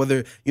Tupac,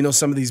 whether, you know,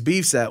 some of these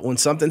beefs, that when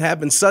something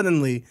happens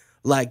suddenly,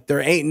 like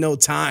there ain't no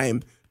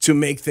time to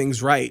make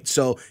things right.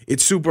 So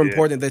it's super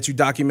important that you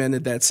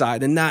documented that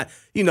side and not,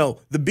 you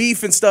know, the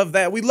beef and stuff.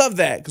 That we love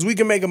that because we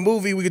can make a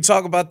movie. We can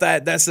talk about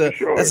that. That's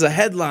a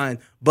headline.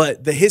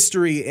 But the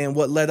history and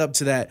what led up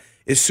to that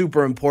is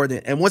super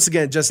important. And once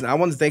again, Justin, I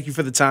want to thank you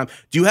for the time.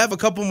 Do you have a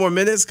couple more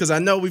minutes? Because I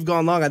know we've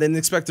gone long. I didn't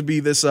expect to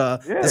be this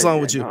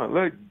long with you. No,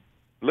 look,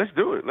 let's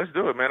do it. Let's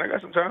do it, man. I got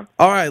some time.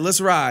 All right,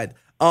 let's ride.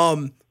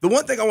 The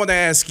one thing I want to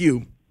ask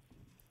you,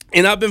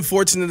 and I've been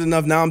fortunate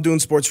enough, now I'm doing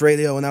sports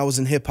radio, and I was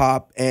in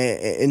hip-hop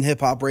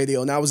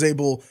radio, and I was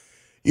able,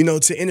 you know,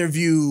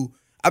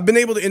 I've been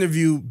able to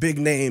interview big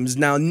names.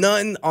 Now,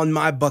 none on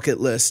my bucket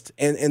list,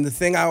 and the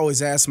thing I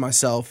always ask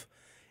myself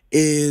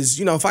is,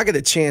 you know, if I get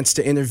a chance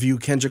to interview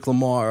Kendrick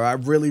Lamar, I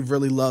really,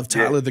 really love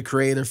Tyler, the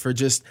Creator, for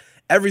just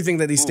everything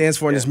that he stands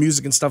for in his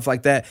music and stuff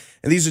like that.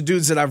 And these are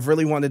dudes that I've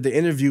really wanted to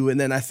interview. And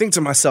then I think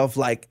to myself,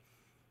 like,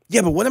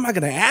 yeah, but what am I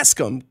going to ask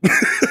them?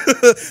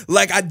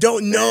 Like, I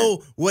don't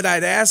know what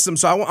I'd ask them.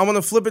 So I want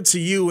to flip it to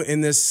you in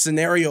this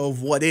scenario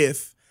of what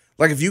if.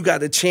 Like, if you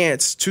got a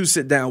chance to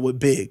sit down with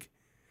Big,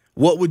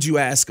 what would you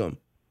ask him?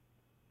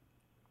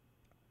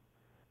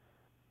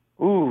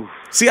 Ooh.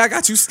 See, I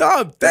got you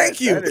stumped.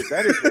 Thank you.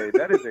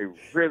 That is a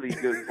really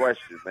good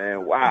question,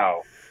 man.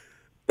 Wow.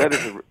 That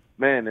is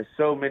man, there's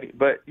so many.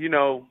 But, you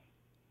know,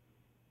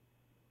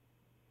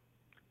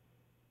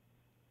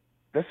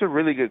 that's a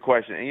really good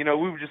question. And, you know,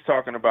 we were just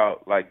talking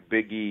about, like,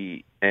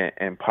 Biggie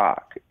and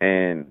Pac.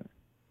 And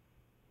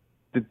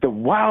the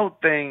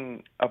wild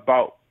thing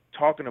about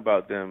talking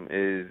about them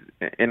is,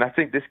 and I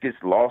think this gets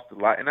lost a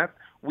lot, and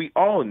we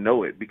all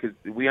know it because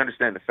we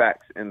understand the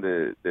facts and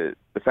the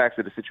facts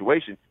of the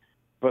situation.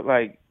 But,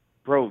 like,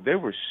 bro, they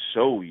were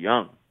so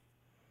young.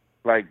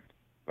 Like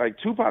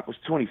Tupac was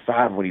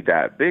 25 when he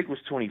died. Big was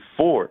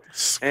 24.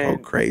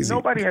 And crazy.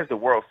 Nobody has the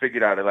world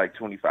figured out at like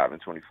 25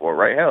 and 24,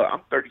 right? Hell,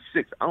 I'm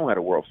 36. I don't have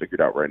the world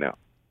figured out right now.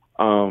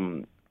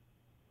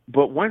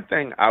 But one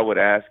thing I would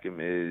ask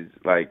him is,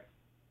 like,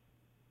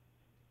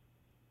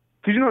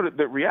 because, you know,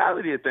 the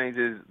reality of things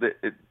is that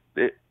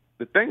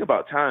the thing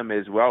about time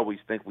is we always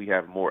think we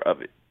have more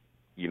of it.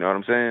 You know what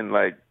I'm saying?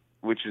 Like,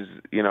 which is,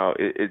 you know,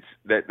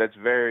 that's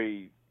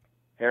very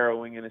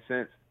harrowing in a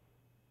sense.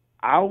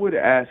 I would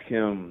ask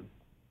him,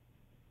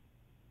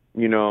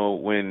 you know,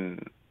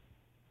 when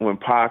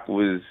Pac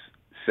was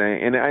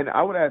saying, and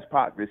I would ask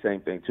Pac the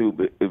same thing too,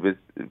 but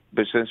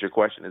since your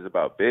question is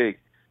about Big,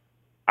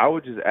 I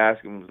would just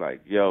ask him, like,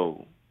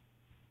 yo,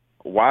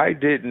 why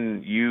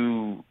didn't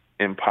you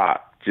and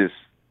Pac just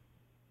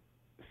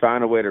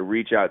find a way to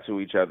reach out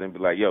to each other and be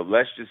like, yo,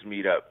 let's just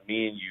meet up,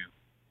 me and you.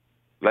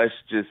 Let's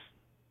just,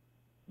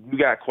 you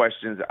got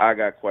questions, I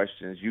got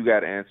questions, you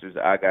got answers,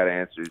 I got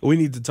answers. We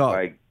need to talk.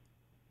 Like,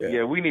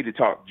 yeah, we need to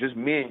talk, just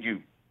me and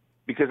you.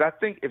 Because I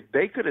think if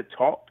they could have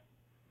talked,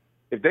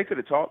 this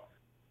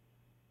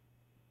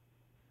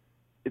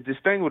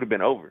thing would have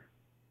been over.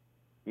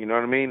 You know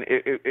what I mean?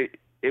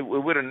 It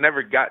would have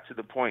never got to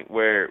the point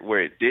where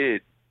it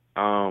did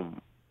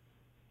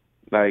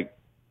like,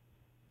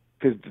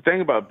 because the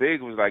thing about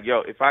Big was like,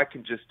 yo, if I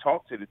can just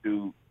talk to the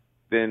dude,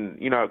 then,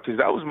 you know, because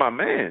that was my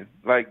man.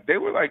 Like, they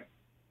were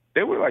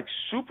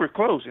super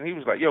close. And he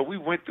was like, yo, we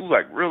went through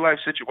like real life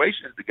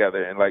situations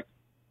together. And like,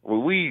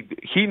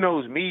 he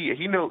knows me,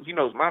 he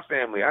knows my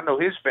family, I know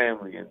his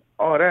family and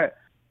all that.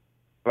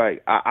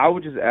 Like, I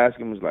would just ask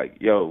him, was like,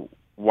 yo,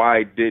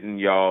 why didn't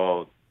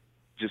y'all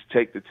just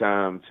take the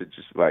time to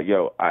just like,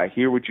 yo, I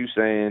hear what you're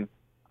saying.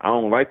 I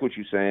don't like what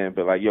you're saying,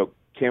 but like, yo,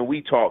 can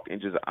we talk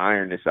and just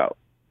iron this out?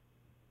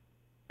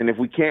 And if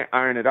we can't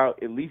iron it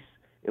out, at least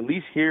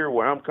hear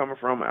where I'm coming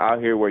from, and I'll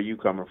hear where you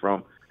coming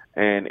from.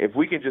 And if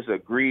we can just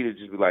agree to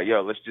just be like,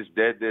 yo, let's just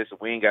dead this, and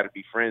we ain't got to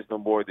be friends no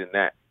more than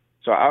that.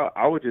 So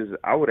I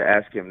would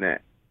ask him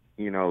that,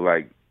 you know,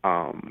 like,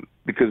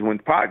 because when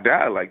Pac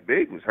died, like,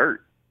 Big was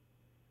hurt.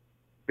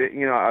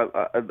 You know,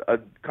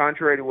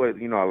 contrary to what,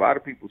 you know, a lot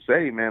of people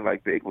say, man,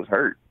 like, Big was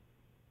hurt.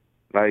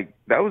 Like,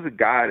 that was a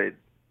guy that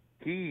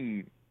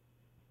they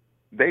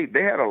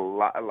had a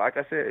lot, like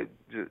I said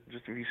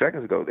just a few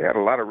seconds ago, they had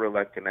a lot of real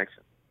life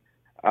connections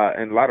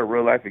and a lot of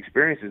real life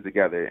experiences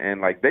together,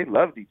 and like, they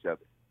loved each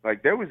other.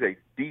 Like, there was a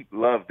deep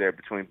love there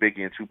between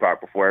Biggie and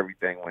Tupac before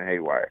everything went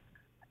haywire.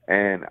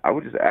 And I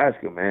would just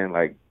ask him, man,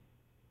 like,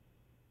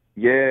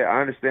 yeah, I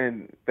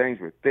understand things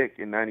were thick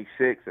in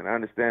 '96, and I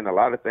understand a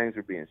lot of things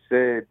were being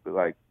said, but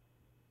like,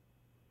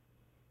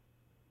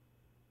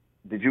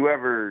 did you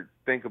ever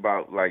think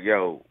about like,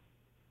 yo,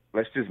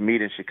 let's just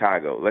meet in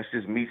Chicago. Let's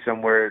just meet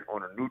somewhere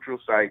on a neutral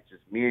site,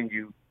 just me and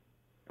you,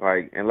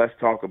 like, and let's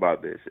talk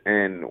about this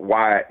and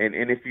why. And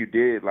if you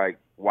did, like,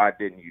 why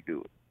didn't you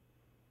do it?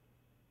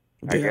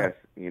 I guess,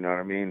 you know what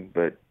I mean.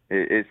 But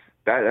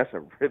that's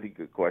a really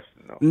good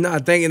question, though. No,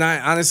 thank you.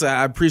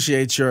 I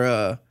appreciate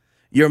your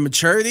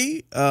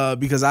maturity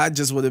because I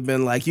just would have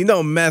been like, you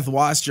know, Meth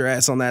washed your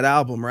ass on that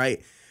album,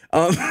 right?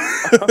 Well,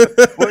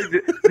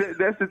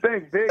 that's the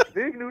thing.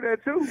 Big knew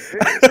that too.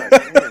 Big was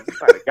like, damn, you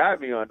might have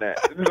got me on that.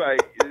 It's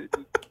like,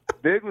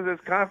 Big was as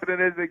confident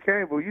as it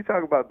came. But when you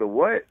talk about the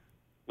what,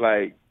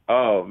 like,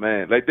 oh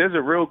man, like, there's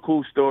a real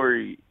cool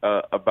story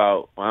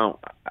about.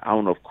 Well, I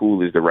don't know if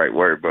 "cool" is the right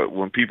word, but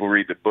when people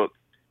read the book,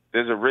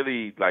 there's a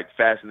really like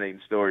fascinating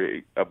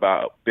story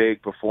about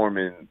Big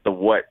performing the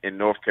what in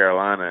North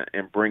Carolina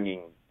and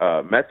bringing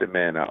Method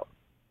Man out,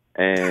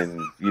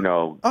 and you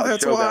know, oh,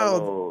 that's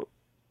wild.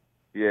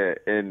 Yeah,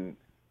 and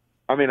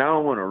I mean, I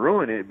don't want to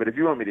ruin it, but if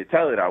you want me to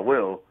tell it, I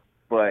will.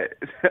 But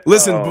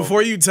listen,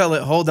 before you tell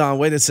it, hold on,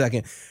 wait a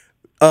second.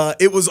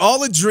 It Was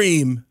All a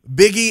Dream,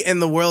 Biggie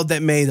and the World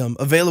That Made Him.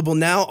 Available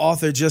now.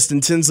 Author Justin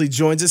Tinsley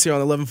joins us here on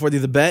 1140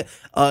 The Bet.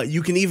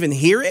 You can even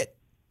hear it.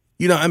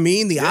 You know what I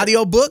mean? The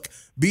audio book.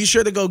 Be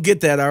sure to go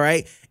get that, all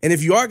right? And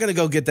if you are going to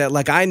go get that,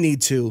 like I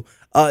need to,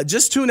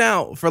 just tune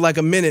out for like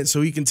a minute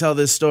so we can tell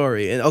this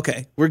story. And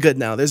okay, we're good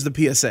now. There's the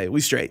PSA. We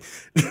straight.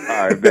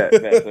 All right, bet.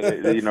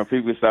 So, you know,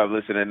 people stop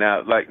listening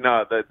now. Like,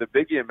 no, the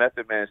Biggie and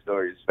Method Man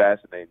story is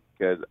fascinating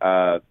because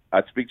I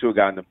speak to a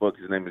guy in the book.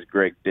 His name is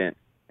Greg Dent,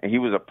 and he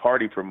was a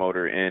party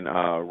promoter in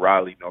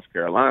Raleigh, North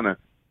Carolina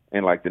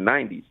in like the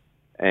 90s.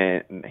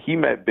 And he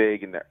met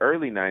Big in the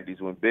early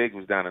 90s when Big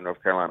was down in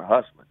North Carolina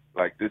hustling.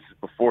 Like, this is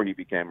before he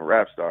became a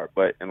rap star.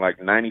 But in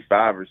like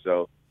 95 or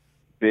so,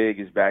 Big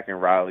is back in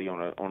Raleigh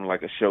on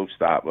like a show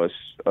stop,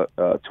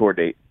 a tour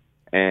date.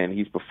 And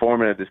he's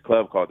performing at this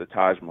club called the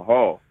Taj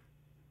Mahal.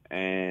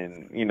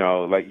 And, you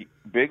know, like,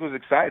 Big was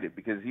excited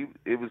because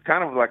it was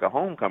kind of like a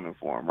homecoming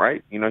for him,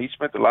 right? You know, he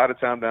spent a lot of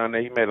time down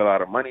there. He made a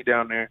lot of money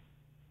down there.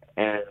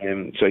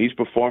 And so he's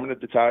performing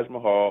at the Taj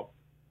Mahal.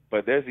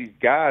 But there's these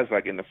guys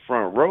like in the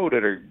front row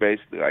that are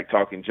basically like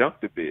talking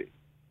junk to Big.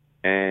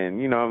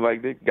 And, you know,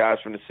 like the guys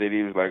from the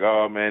city was like,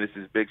 oh man, this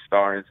is big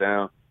star in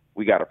town.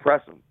 We got to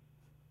press him.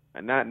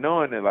 And not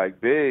knowing that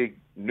like Big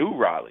knew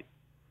Raleigh.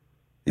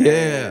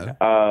 Yeah.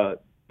 And,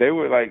 they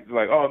were like,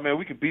 oh man,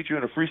 we could beat you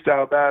in a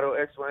freestyle battle.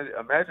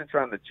 Imagine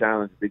trying to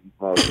challenge Biggie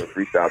Smalls to a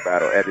freestyle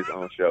battle at his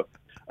own show,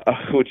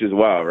 which is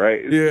wild, right?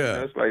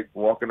 It's like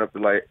walking up to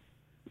like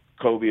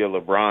Kobe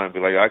or LeBron and be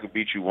like, I could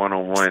beat you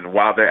one-on-one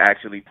while they're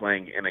actually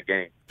playing in a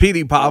game.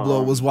 P.D.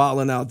 Pablo was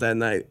wilding out that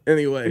night.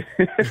 Anyway.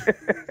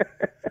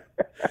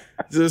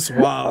 Just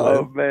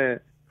wilding. Oh, man.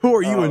 Who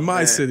are you in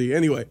my city?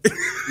 Anyway.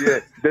 Yeah,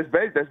 that's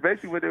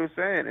basically what they were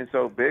saying. And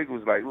so Big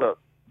was like, look,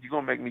 you're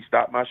going to make me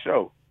stop my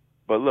show.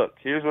 But look,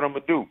 here's what I'm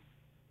going to do.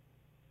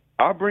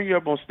 I'll bring you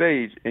up on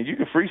stage and you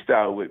can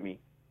freestyle with me.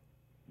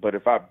 But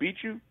if I beat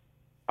you,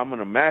 I'm going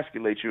to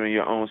emasculate you in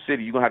your own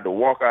city. You're going to have to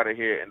walk out of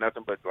here in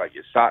nothing but like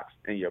your socks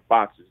and your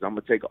boxes. I'm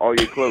going to take all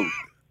your clothes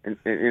and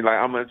like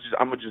I'm going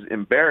to just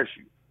embarrass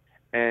you.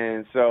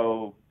 And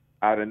so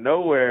out of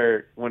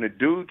nowhere, when a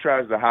dude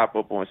tries to hop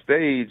up on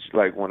stage,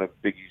 like one of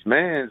Biggie's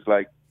mans,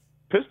 like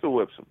pistol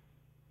whips him.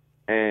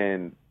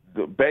 And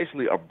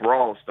basically a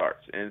brawl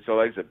starts. And so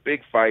like it's a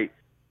big fight.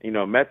 You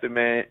know, Method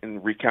Man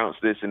recounts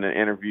this in an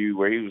interview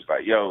where he was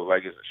like, yo,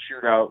 like it's a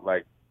shootout,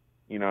 like,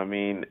 you know what I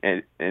mean?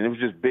 And it was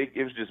just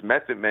it was just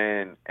Method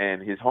Man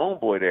and his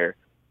homeboy there.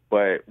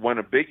 But one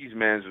of Biggie's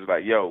mans was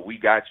like, yo, we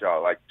got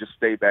y'all. Like, just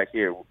stay back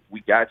here.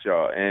 We got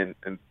y'all. And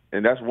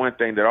and that's one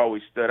thing that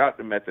always stood out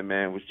to Method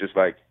Man was just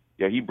like,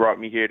 yeah, he brought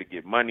me here to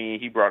get money.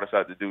 He brought us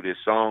out to do this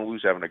song. We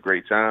was having a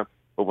great time.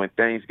 But when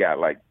things got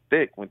like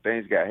thick, when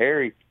things got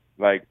hairy,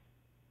 like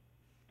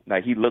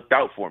he looked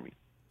out for me,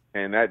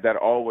 and that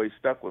always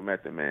stuck with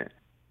Method Man.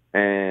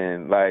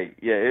 And like,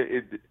 yeah,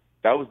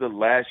 that was the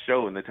last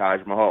show in the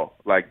Taj Mahal.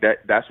 Like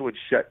that's what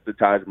shut the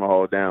Taj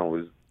Mahal down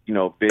was, you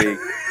know, Big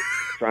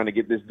trying to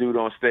get this dude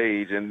on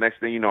stage, and next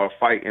thing you know, a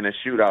fight and a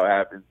shootout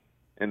happens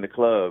in the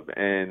club.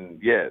 And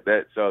yeah,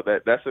 that's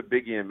a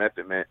Biggie and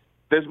Method Man.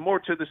 There's more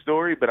to the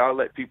story, but I'll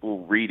let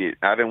people read it.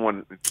 I didn't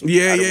want.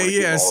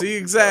 Yeah. See,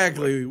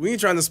 exactly. We ain't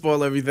trying to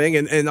spoil everything,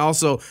 and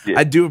also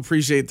I do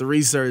appreciate the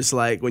research.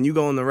 Like when you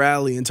go on the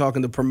rally and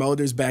talking to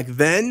promoters back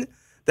then,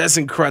 that's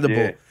incredible.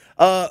 Yeah.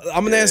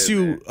 I'm gonna ask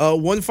you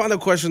one final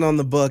question on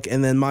the book,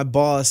 and then my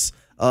boss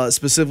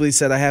specifically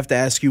said I have to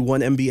ask you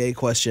one NBA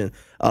question.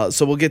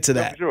 So we'll get to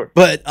that. Sure.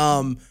 But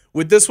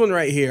with this one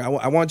right here,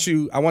 I want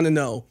to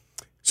know.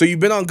 So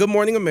you've been on Good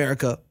Morning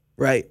America,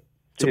 right,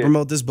 to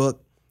promote this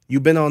book.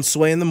 You've been on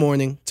Sway in the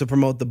Morning to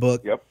promote the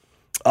book. Yep.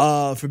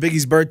 For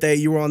Biggie's birthday,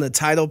 you were on the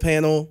title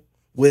panel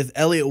with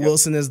Elliott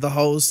Wilson as the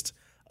host.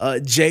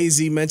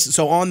 Jay-Z mentioned,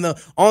 so on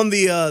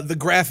the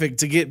graphic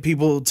to get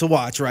people to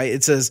watch, right?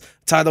 It says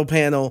title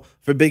panel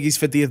for Biggie's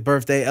 50th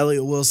birthday,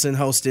 Elliott Wilson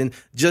hosting,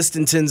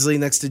 Justin Tinsley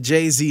next to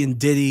Jay-Z and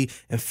Diddy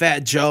and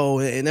Fat Joe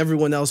and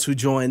everyone else who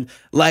joined.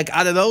 Like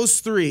out of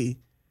those three,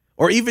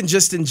 or even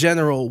just in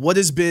general, what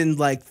has been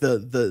like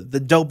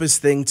the dopest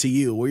thing to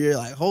you where you're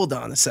like, hold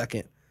on a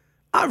second,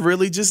 I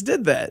really just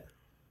did that?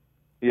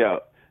 Yeah.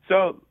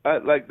 So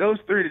like those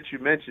three that you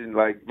mentioned,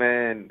 like,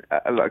 man,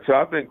 so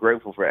I've been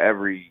grateful for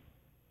every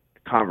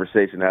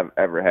conversation I've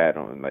ever had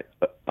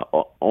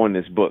on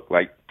this book.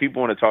 Like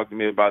people want to talk to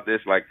me about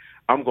this, like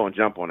I'm going to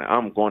jump on it.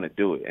 I'm going to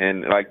do it.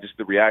 And like just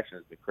the reaction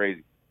has been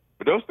crazy.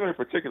 But those three in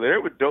particular,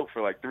 they were dope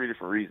for like three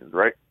different reasons,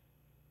 right?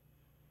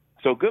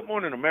 So Good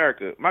Morning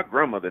America, my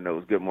grandmother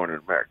knows Good Morning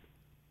America.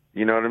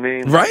 You know what I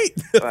mean? Right.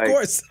 Like, of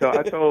course. So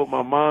I told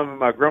my mom and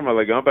my grandma,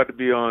 like, I'm about to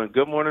be on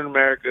Good Morning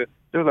America.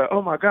 They were like,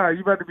 oh my God,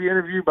 you about to be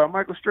interviewed by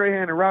Michael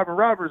Strahan and Robin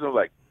Roberts? I'm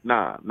like,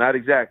 nah, not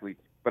exactly.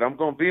 But I'm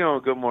going to be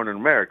on Good Morning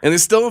America. And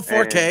it's still in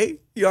 4K, and,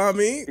 you know what I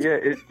mean? Yeah,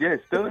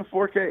 it's still in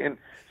 4K. And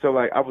so,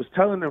 like, I was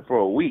telling them for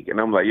a week, and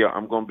I'm like, yo,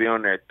 I'm going to be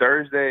on there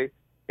Thursday,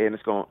 and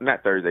it's going,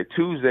 not Thursday,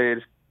 Tuesday,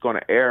 it's going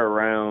to air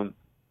around,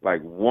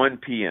 like, 1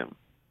 p.m.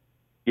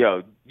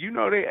 Yo, you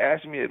know they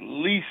asked me at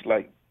least,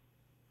 like,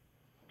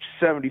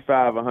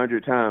 75,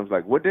 100 times,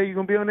 like, what day you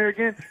going to be on there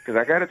again? Because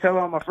I got to tell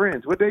all my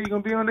friends, what day you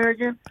going to be on there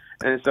again?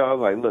 And so I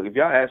was like, look, if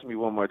y'all ask me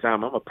one more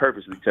time, I'm going to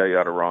purposely tell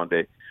y'all the wrong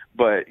day.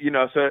 But, you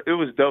know, so it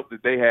was dope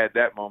that they had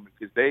that moment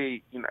because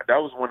they, you know, that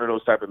was one of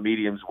those type of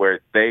mediums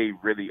where they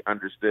really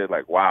understood,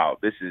 like, wow,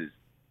 this is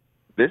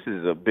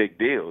a big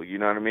deal. You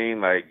know what I mean?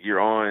 Like, you're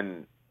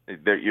on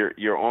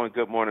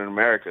Good Morning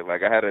America.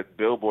 Like, I had a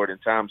billboard in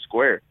Times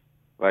Square.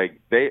 Like,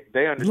 they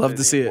understood Love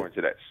to see the importance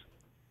of that.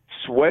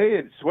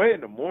 Sway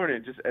in the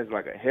Morning, just as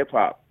like a hip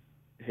hop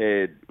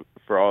head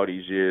for all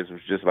these years, was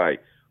just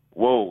like,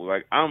 whoa,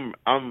 like I'm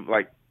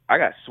like, I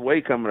got Sway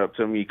coming up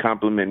to me,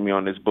 complimenting me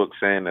on this book,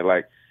 saying that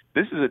like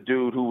this is a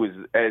dude who was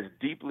as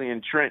deeply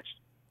entrenched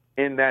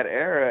in that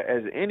era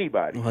as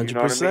anybody. 100%. You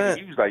know what I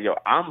mean? He was like, yo,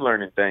 I'm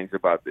learning things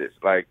about this.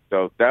 Like,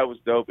 so that was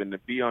dope. And to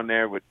be on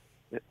there with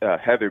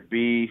Heather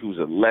B., who's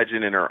a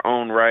legend in her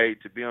own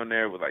right, to be on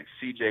there with like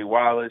C.J.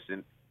 Wallace,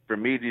 and for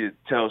me to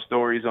tell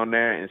stories on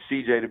there, and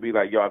CJ to be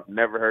like, yo, I've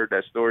never heard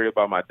that story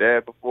about my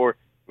dad before.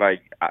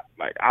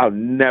 I'll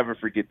never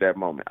forget that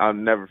moment. I'll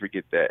never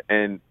forget that.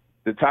 And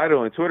the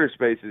title in Twitter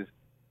Spaces,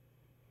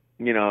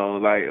 you know,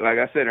 like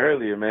I said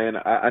earlier, man,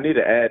 I need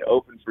to add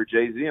open for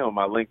Jay-Z on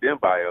my LinkedIn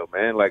bio,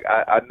 man. Like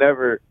I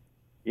never,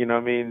 you know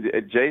what I mean?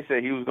 Jay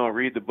said he was going to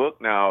read the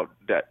book. Now,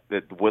 that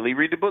will he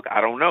read the book?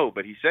 I don't know,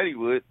 but he said he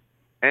would.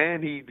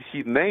 And he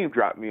name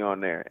dropped me on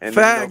there. And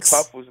Facts. You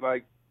know, Puff was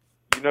like,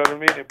 you know what I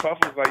mean? And Puff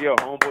was like, yo,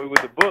 homeboy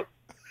with the book.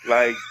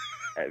 Like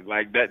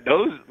that,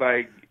 those,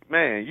 like,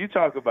 man, you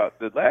talk about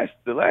the last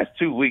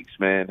 2 weeks,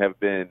 man, have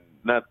been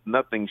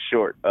nothing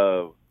short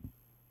of,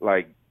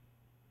 like,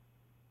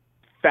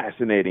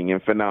 fascinating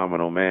and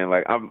phenomenal, man.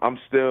 Like, it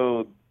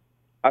still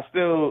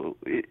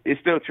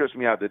trips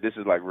me out that this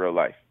is, like, real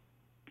life.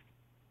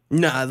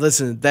 Nah,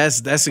 listen,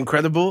 that's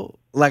incredible.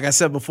 Like I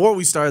said before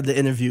we started the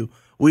interview,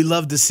 we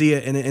love to see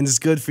it, and it's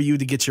good for you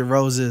to get your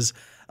roses,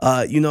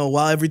 you know,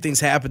 while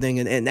everything's happening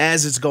and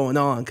as it's going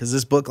on, because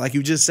this book, like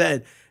you just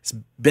said, it's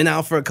been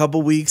out for a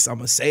couple weeks. I'm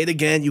going to say it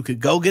again. You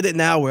could go get it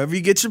now wherever you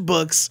get your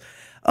books.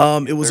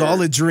 It was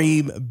all a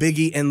dream,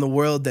 Biggie and the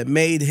world that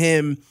made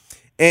him.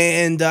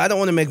 And I don't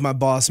want to make my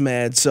boss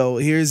mad, so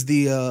here's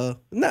the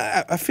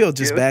I feel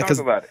just bad. Let's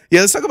talk about it.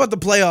 Yeah, let's talk about the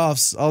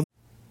playoffs.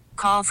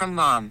 Call from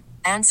mom.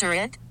 Answer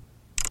it.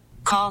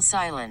 Call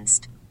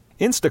silenced.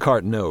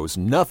 Instacart knows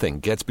nothing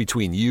gets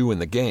between you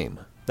and the game.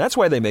 That's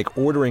why they make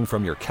ordering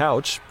from your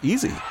couch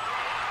easy.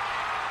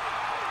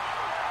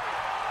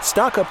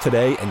 Stock up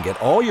today and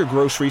get all your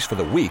groceries for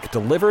the week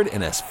delivered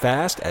in as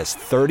fast as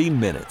 30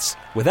 minutes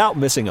without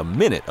missing a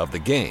minute of the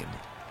game.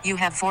 You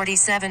have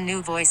 47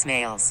 new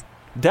voicemails.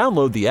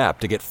 Download the app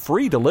to get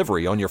free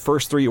delivery on your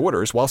first 3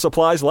 orders while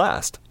supplies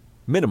last.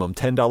 Minimum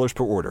 $10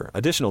 per order.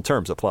 Additional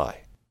terms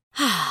apply.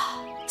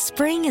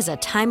 Spring is a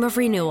time of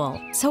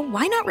renewal, so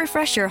why not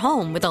refresh your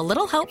home with a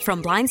little help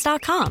from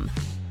Blinds.com?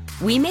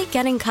 We make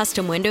getting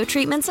custom window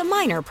treatments a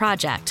minor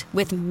project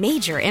with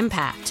major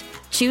impact.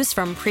 Choose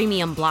from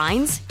premium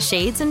blinds,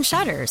 shades, and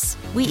shutters.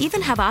 We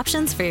even have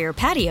options for your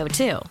patio,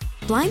 too.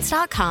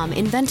 Blinds.com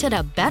invented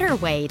a better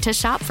way to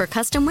shop for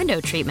custom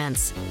window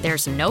treatments.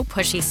 There's no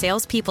pushy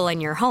salespeople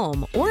in your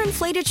home or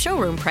inflated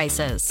showroom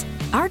prices.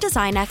 Our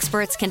design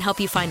experts can help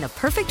you find the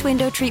perfect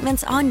window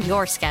treatments on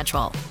your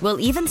schedule. We'll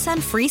even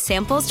send free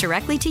samples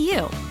directly to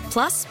you.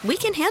 Plus, we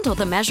can handle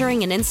the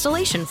measuring and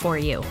installation for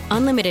you.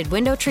 Unlimited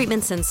window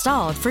treatments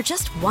installed for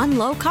just one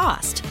low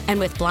cost. And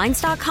with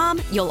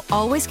Blinds.com, you'll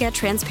always get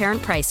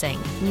transparent pricing.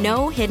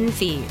 No hidden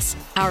fees.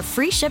 Our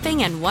free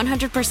shipping and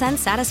 100%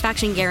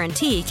 satisfaction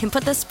guarantee can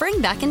put the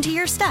spring back into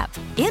your step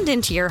and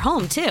into your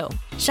home, too.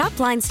 Shop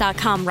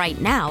Blinds.com right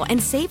now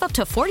and save up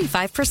to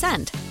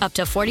 45%. Up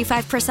to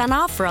 45%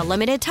 off for a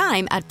limited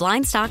time at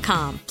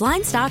Blinds.com.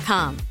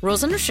 Blinds.com.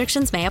 Rules and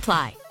restrictions may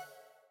apply.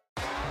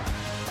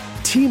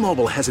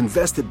 T-Mobile has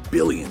invested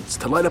billions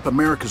to light up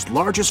America's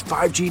largest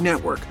 5G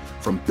network,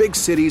 from big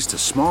cities to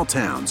small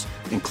towns,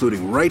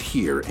 including right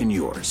here in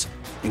yours.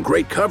 And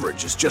great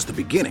coverage is just the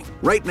beginning.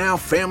 Right now,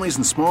 families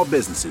and small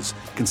businesses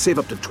can save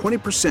up to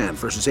 20%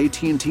 versus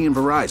AT&T and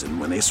Verizon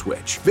when they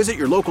switch. Visit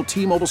your local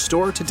T-Mobile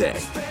store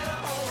today.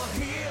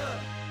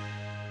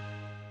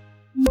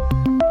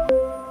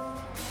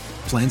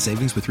 Plan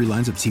savings with 3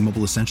 lines of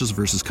T-Mobile Essentials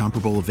versus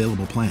comparable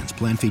available plans.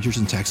 Plan features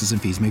and taxes and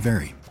fees may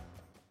vary.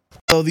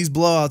 So these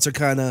blowouts are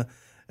kind of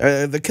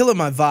they're killing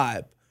my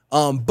vibe.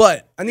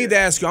 But I need to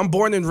ask you, I'm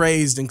born and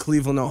raised in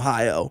Cleveland,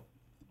 Ohio.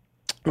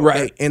 Okay.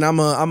 Right. And I'm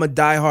a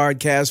diehard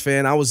Cavs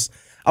fan. I was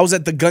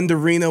at the Gund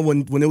Arena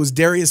when it was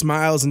Darius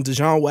Miles and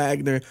Dejon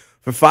Wagner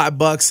for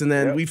 $5, and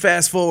then we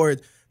fast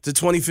forward to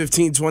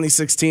 2015,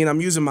 2016.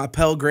 I'm using my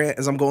Pell Grant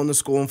as I'm going to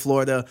school in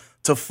Florida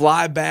to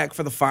fly back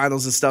for the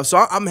finals and stuff. So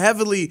I'm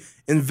heavily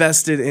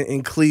invested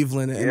in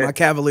Cleveland and my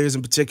Cavaliers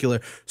in particular.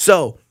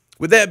 So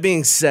with that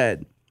being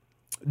said,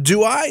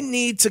 do I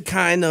need to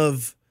kind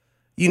of,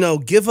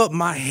 give up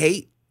my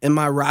hate and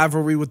my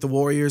rivalry with the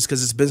Warriors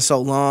because it's been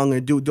so long, or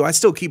do I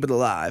still keep it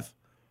alive?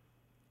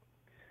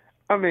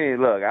 I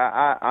mean, look,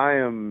 I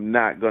am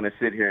not going to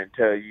sit here and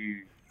tell you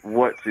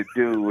what to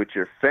do with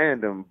your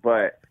fandom,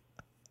 but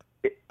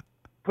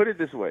put it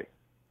this way.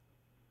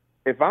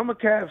 If I'm a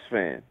Cavs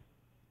fan,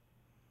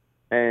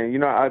 and,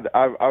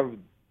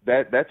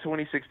 that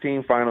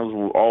 2016 finals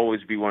will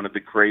always be one of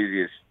the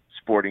craziest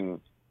sporting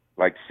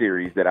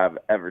series that I've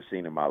ever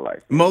seen in my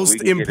life.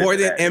 Most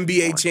important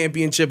NBA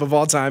championship of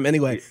all time.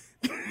 Anyway,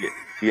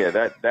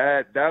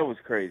 that was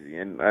crazy,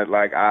 and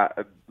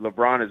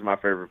LeBron is my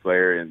favorite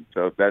player, and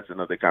so that's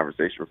another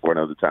conversation for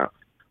another time.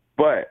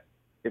 But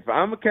if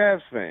I'm a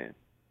Cavs fan,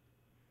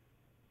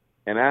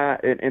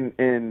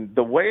 and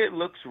the way it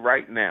looks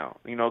right now,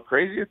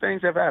 crazier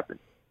things have happened.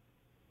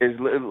 Is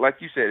like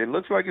you said, it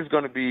looks like it's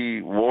going to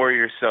be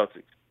Warriors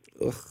Celtics.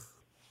 Ugh.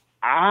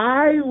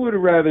 I would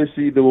rather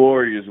see the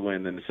Warriors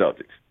win than the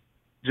Celtics,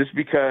 just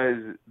because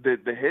the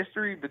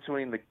history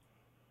between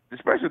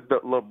especially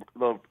the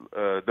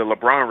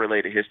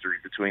LeBron-related history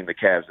between the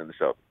Cavs and the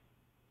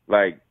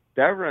Celtics,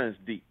 that runs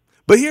deep.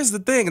 But here's the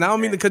thing, and I don't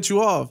mean to cut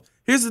you off.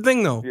 Here's the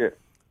thing, though. Yeah.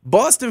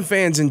 Boston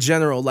fans in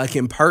general,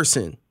 in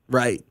person,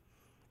 right?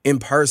 In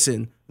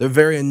person, they're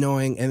very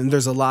annoying, and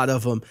there's a lot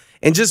of them.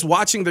 And just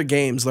watching their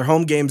games, their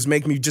home games,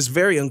 make me just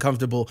very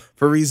uncomfortable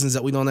for reasons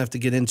that we don't have to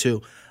get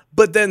into.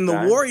 But then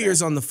the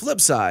Warriors on the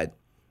flip side,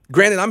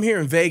 granted, I'm here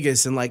in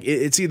Vegas, and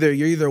it's you're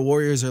either a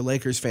Warriors or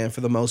Lakers fan for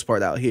the most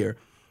part out here.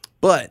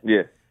 But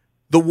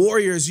the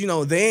Warriors,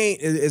 they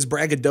ain't as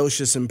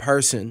braggadocious in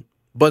person,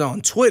 but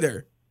on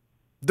Twitter,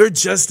 they're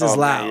just as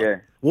loud. Man, yeah.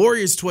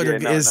 Warriors Twitter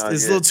is a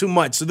little too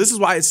much, so this is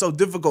why it's so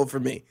difficult for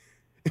me.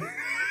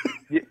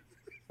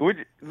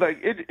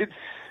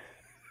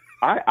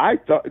 I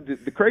thought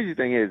the crazy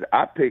thing is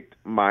I picked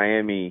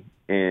Miami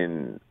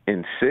in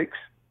 6.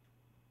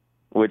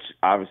 Which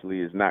obviously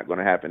is not going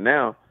to happen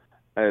now.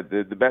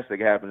 The best that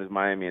can happen is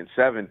Miami in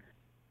 7.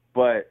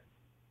 But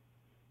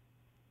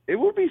it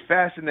will be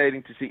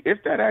fascinating to see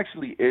if that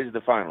actually is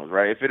the finals,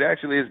 right? If it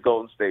actually is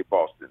Golden State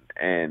Boston,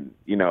 and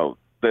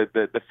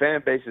the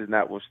fan base is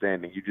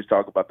notwithstanding, you just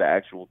talk about the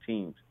actual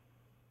teams.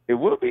 It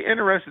will be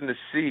interesting to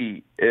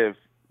see if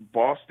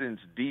Boston's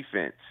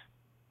defense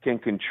can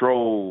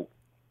control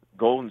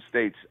Golden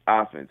State's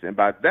offense, and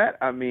by that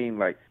I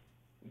mean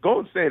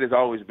Golden State has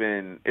always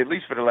been, at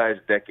least for the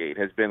last decade,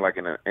 has been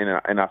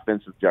an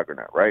offensive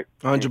juggernaut, right?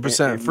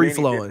 100%, free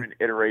flowing. Different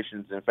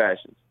iterations and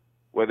fashions.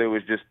 Whether it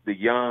was just the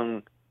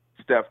young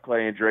Steph,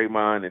 Clay, and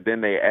Draymond, and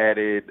then they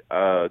added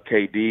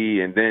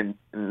KD, and then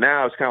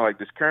now it's kind of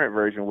this current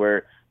version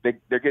where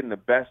they're getting the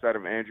best out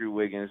of Andrew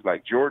Wiggins.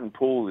 Jordan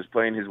Poole is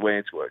playing his way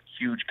into a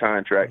huge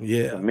contract.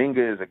 Yeah,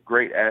 Kuminga is a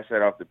great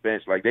asset off the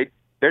bench.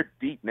 They're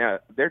deep now.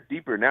 They're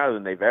deeper now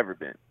than they've ever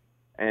been.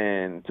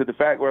 and to the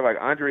fact where like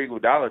Andre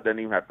Iguodala doesn't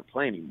even have to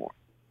play anymore.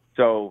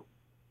 So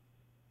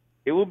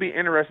it will be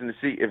interesting to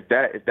see if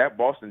that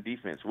Boston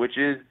defense, which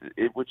is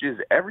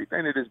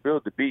everything it is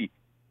built to be,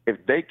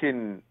 if they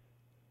can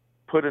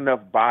put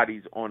enough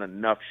bodies on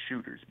enough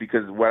shooters.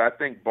 Because what I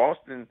think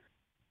Golden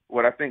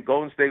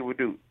State would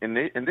do, and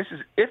this is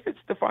if it's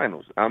the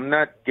finals. I'm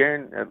not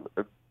guaranteeing.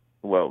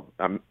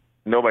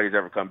 Nobody's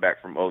ever come back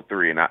from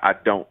 0-3, and I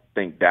don't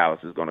think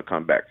Dallas is going to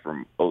come back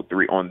from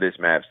 0-3 on this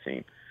Mavs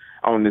team,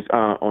 on this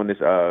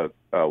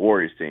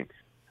Warriors team.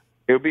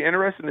 It'll be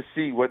interesting to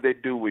see what they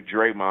do with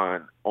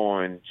Draymond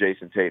on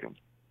Jason Tatum,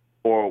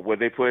 or would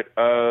they put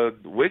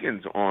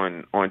Wiggins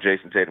on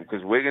Jason Tatum,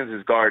 because Wiggins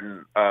is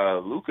guarding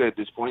Luka at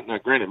this point. Now,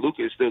 granted,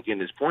 Luka is still getting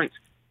his points,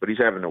 but he's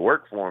having to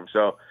work for him.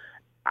 So,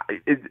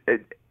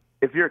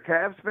 if you're a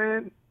Cavs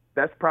fan,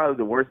 that's probably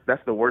the worst.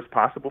 That's the worst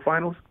possible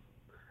finals.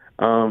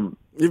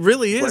 It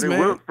really is,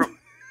 man.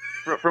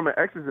 From an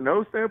X's and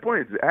O's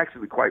standpoint, it's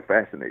actually quite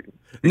fascinating.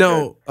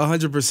 No,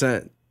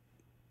 100%.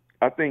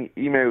 I think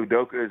Ime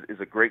Udoka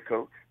is a great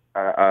coach.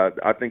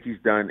 I think he's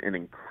done an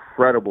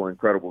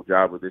incredible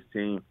job with this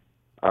team.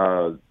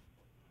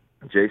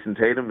 Jason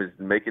Tatum is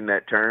making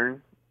that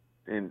turn.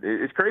 And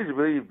it's crazy to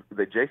believe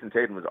that Jason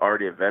Tatum is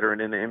already a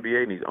veteran in the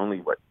NBA, and he's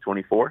only,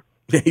 24?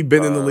 Yeah, he's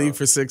been in the league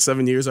for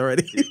 6-7 years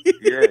already. He's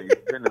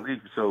been in the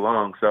league for so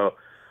long. So,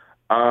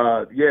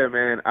 yeah,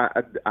 man,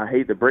 I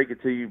hate to break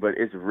it to you, but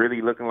it's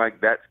really looking like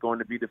that's going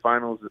to be the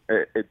finals.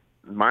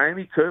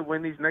 Miami could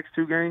win these next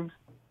two games.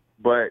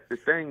 But the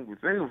thing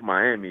with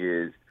Miami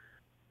is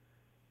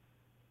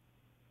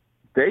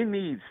they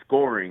need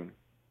scoring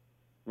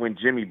when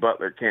Jimmy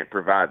Butler can't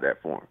provide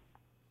that for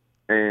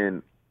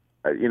them.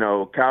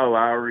 And Kyle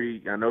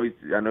Lowry, I know he's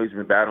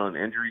been battling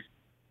injuries.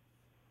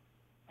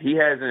 He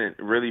hasn't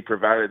really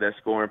provided that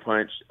scoring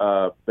punch.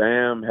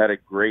 Bam had a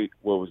great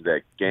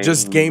game?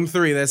 Just game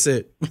 3, that's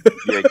it.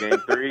 Yeah, game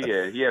 3.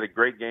 Yeah, he had a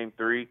great game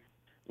 3.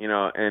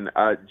 And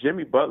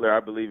Jimmy Butler, I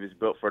believe, is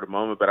built for the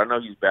moment, but I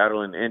know he's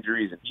battling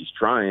injuries and he's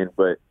trying.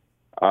 But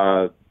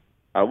I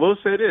will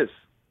say this,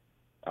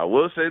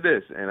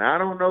 and I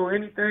don't know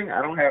anything.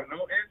 I don't have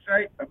no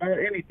insight about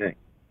anything,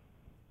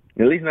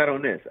 at least not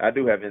on this. I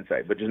do have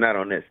insight, but just not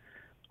on this.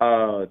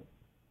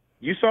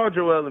 You saw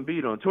Joel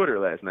Embiid on Twitter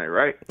last night,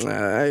 right?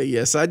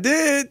 Yes, I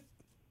did.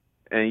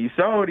 And you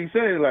saw what he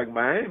said, like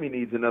Miami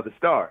needs another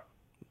star.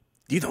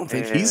 You don't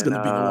think he's going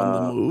to be the one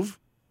to move?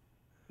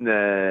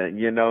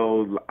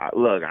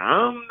 Look,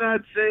 I'm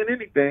not saying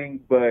anything,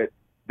 but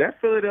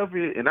that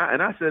Philadelphia, and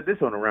I said this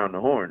on Around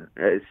the Horn,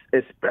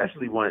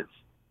 especially once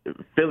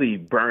Philly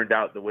burned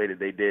out the way that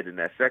they did in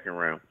that second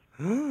round.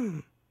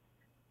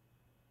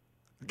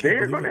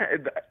 They're going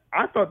to.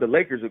 I thought the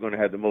Lakers are going to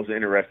have the most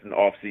interesting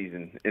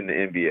offseason in the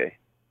NBA.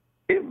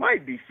 It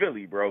might be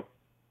Philly, bro.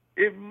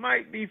 It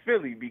might be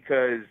Philly,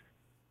 because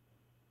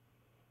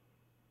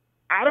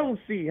I don't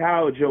see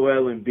how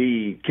Joel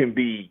Embiid can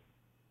be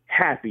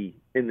happy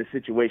in the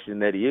situation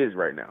that he is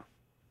right now.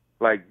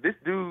 Like, this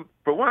dude,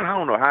 for one, I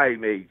don't know how he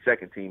made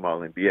second team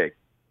All-NBA,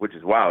 which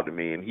is wild to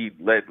me, and he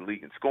led the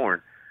league in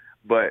scoring.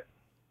 But,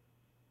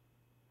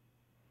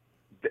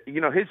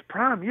 his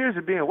prime years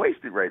are being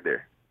wasted right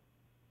there.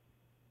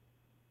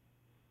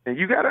 And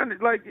you got to,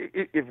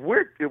 if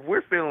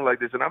we're feeling like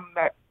this, and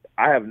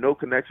I have no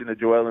connection to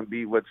Joel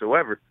Embiid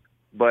whatsoever,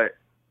 but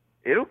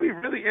it'll be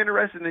really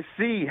interesting to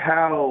see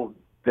how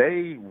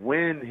they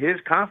win his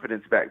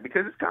confidence back,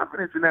 because his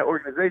confidence in that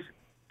organization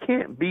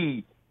can't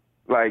be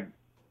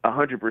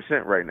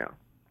 100% right now.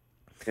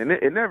 And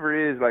it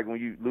never is, when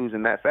you lose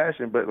in that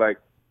fashion, but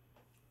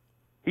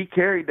he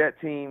carried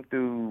that team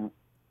through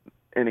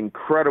an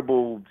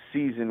incredible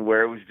season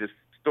where it was just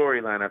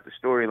storyline after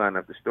storyline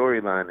after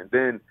storyline. And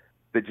then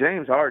the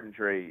James Harden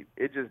trade,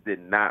 it just did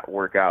not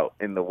work out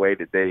in the way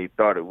that they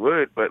thought it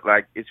would. But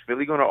is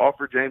Philly going to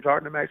offer James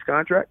Harden a max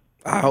contract?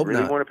 I hope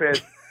really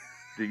not.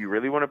 Do you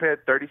really want to pay a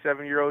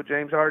 37-year-old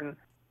James Harden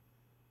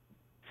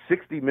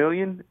 $60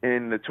 million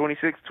in the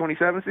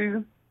 26-27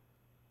 season?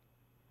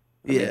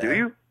 Yeah. Do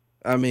you?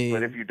 I mean,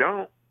 but if you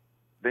don't,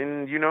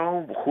 then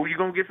who you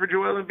gonna get for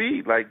Joel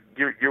Embiid?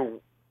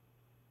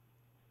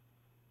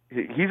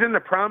 He's in the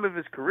prime of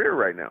his career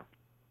right now,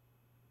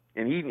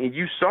 and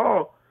you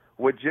saw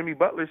what Jimmy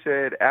Butler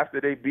said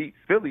after they beat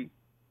Philly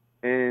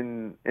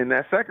in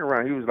that second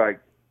round. He was like,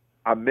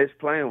 "I miss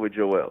playing with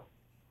Joel.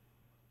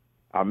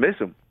 I miss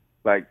him.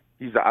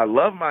 I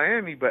love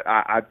Miami, but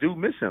I do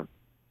miss him.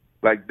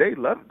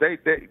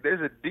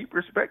 There's a deep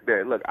respect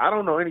there. Look, I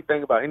don't know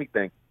anything about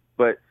anything,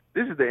 but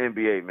this is the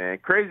NBA, man.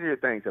 Crazier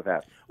things have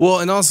happened. Well,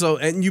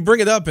 and you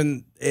bring it up,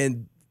 and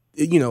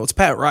it's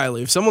Pat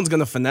Riley. If someone's going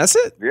to finesse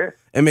it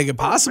and make it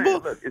possible.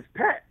 Man, look, it's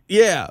Pat.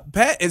 Yeah,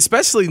 Pat,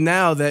 especially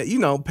now that,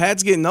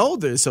 Pat's getting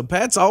older. So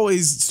Pat's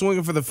always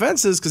swinging for the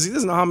fences because he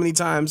doesn't know how many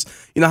times,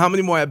 how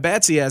many more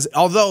at-bats he has.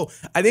 Although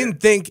I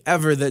didn't think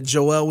ever that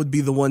Joel would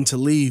be the one to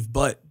leave,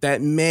 but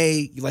that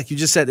may, like you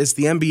just said, it's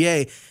the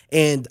NBA.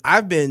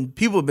 And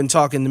people have been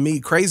talking to me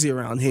crazy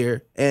around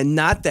here, and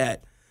not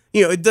that,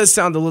 it does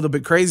sound a little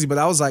bit crazy, but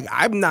I was like,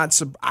 I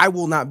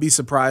will not be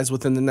surprised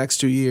within the next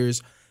 2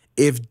 years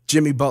if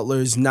Jimmy Butler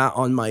is not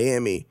on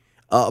Miami.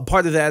 A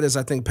part of that is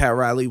I think Pat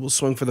Riley will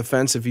swing for the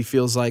fence if he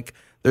feels like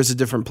there's a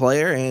different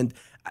player. And,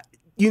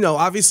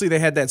 obviously they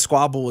had that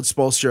squabble with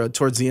Spoelstra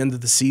towards the end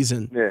of the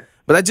season. Yeah.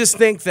 But I just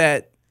think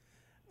that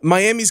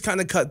Miami's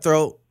kind of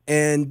cutthroat.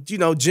 And,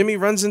 Jimmy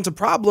runs into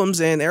problems,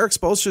 and Eric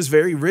Spoelstra is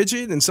very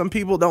rigid, and some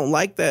people don't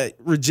like that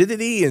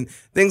rigidity and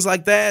things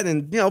like that.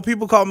 And,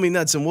 people call me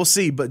nuts, and we'll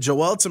see. But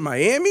Joel to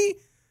Miami,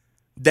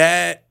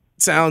 that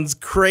sounds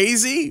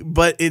crazy,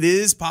 but it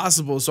is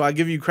possible. So I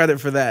give you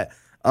credit for that.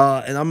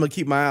 And I'm going to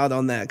keep my eye out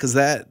on that because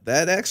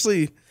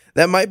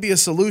that might be a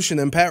solution,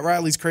 and Pat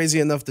Riley's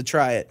crazy enough to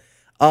try it.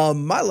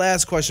 My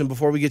last question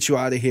before we get you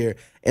out of here,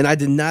 and I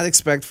did not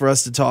expect for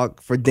us to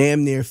talk for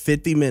damn near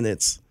 50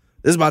 minutes.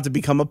 This is about to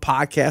become a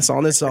podcast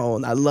on its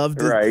own. I love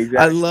to, right, exactly.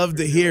 I love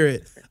to hear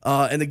it.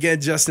 And again,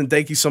 Justin,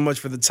 thank you so much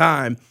for the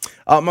time.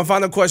 My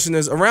final question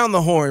is around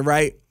the horn,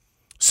 right?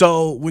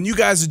 So when you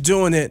guys are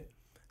doing it,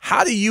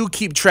 how do you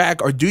keep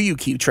track, or do you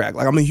keep track?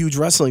 Like, I'm a huge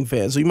wrestling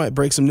fan, so you might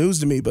break some news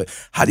to me, but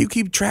how do you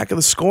keep track of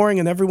the scoring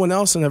and everyone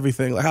else and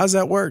everything? Like, how does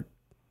that work?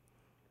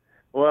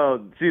 Well,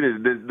 see,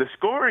 the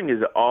scoring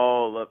is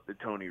all up to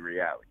Tony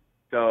Reali.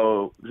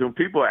 So when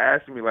people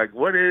ask me, like,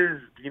 what's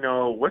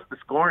the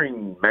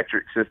scoring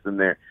metric system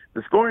there?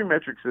 The scoring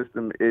metric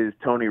system is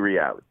Tony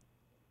Reali.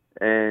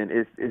 And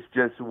it's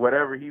just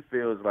whatever he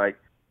feels like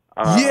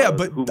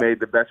who made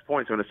the best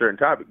points on a certain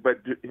topic.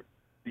 But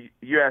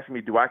you're asking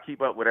me, do I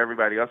keep up with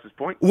everybody else's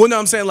points? Well, no,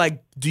 I'm saying,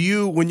 like, do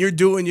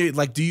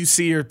you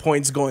see your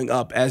points going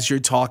up as you're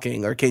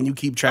talking, or can you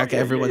keep track of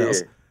everyone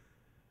else?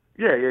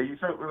 Yeah. You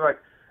so, like,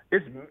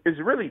 it's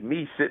really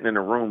me sitting in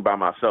a room by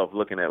myself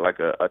looking at like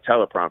a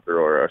teleprompter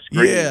or a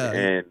screen. Yeah.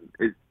 And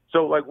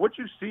so like what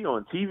you see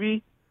on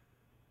TV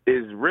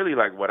is really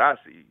like what I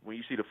see. When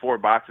you see the 4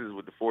 boxes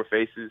with the 4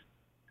 faces,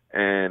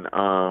 and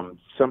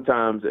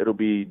sometimes it'll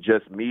be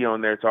just me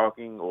on there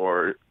talking,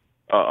 or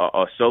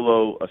a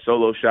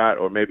solo shot,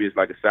 or maybe it's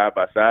like a side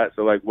by side.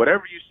 So like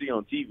whatever you see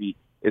on TV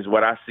is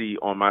what I see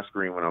on my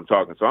screen when I'm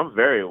talking. So I'm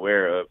very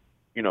aware of,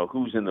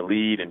 who's in the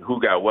lead and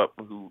who got what,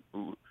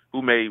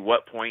 who made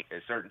what point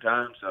at certain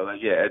times. So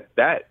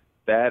that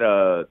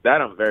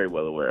I'm very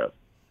well aware of.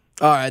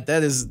 All right,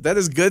 that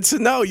is good to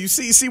know. You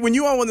see, when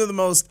you on one of the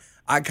most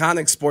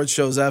iconic sports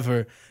shows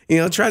ever,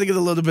 try to get a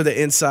little bit of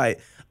insight.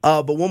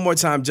 But one more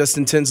time,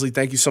 Justin Tinsley,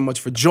 thank you so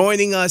much for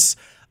joining us.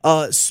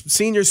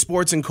 Senior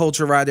sports and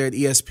culture writer at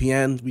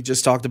ESPN. We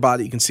just talked about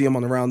it. You can see him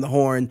on Around the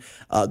Horn.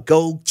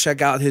 Go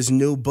check out his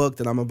new book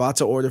that I'm about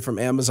to order from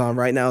Amazon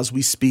right now as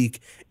we speak.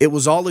 It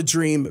Was All a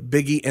Dream,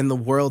 Biggie and the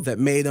World That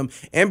Made Him.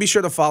 And be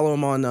sure to follow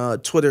him on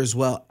Twitter as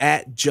well,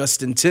 at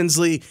Justin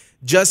Tinsley.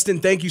 Justin,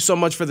 thank you so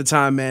much for the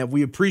time, man.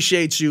 We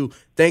appreciate you.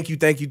 Thank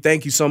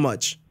you so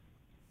much.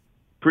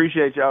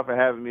 Appreciate y'all for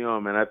having me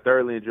on, man. I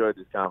thoroughly enjoyed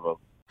this convo.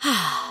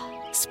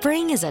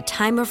 Spring is a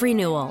time of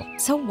renewal,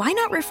 so why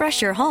not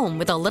refresh your home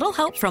with a little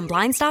help from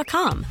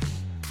Blinds.com?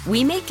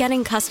 We make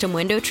getting custom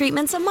window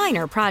treatments a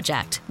minor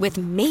project with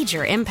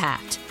major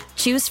impact.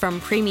 Choose from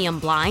premium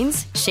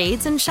blinds,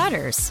 shades, and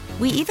shutters.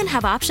 We even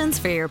have options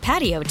for your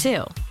patio,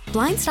 too.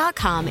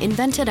 Blinds.com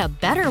invented a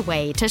better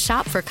way to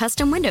shop for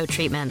custom window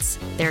treatments.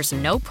 There's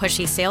no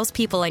pushy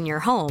salespeople in your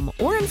home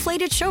or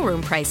inflated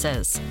showroom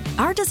prices.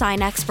 Our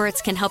design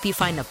experts can help you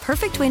find the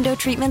perfect window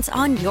treatments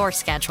on your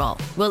schedule.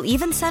 We'll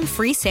even send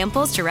free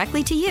samples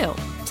directly to you.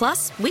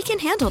 Plus, we can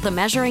handle the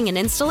measuring and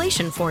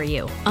installation for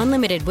you.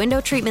 Unlimited window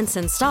treatments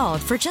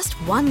installed for just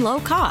one low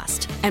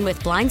cost. And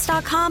with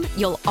Blinds.com,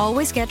 you'll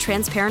always get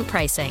transparent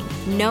pricing.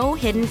 No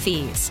hidden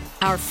fees.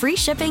 Our free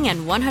shipping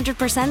and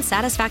 100%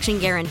 satisfaction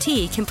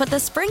guarantee can put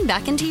the spring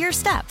back into your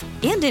step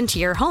and into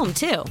your home,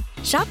 too.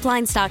 Shop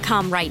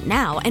Blinds.com right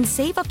now and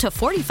save up to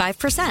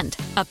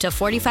 45%. Up to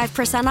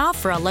 45% off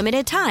for a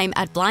limited time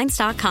at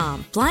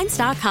Blinds.com.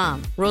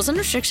 Blinds.com. Rules and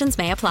restrictions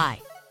may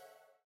apply.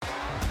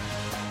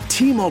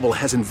 T-Mobile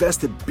has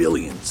invested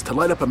billions to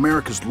light up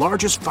America's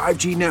largest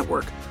 5G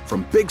network,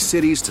 from big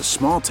cities to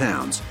small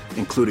towns,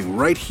 including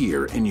right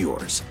here in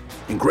yours.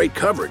 And great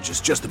coverage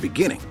is just the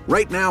beginning.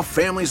 Right now,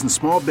 families and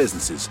small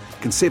businesses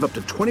can save up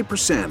to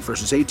 20%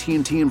 versus AT&T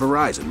and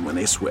Verizon when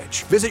they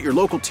switch. Visit your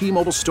local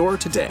T-Mobile store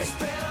today.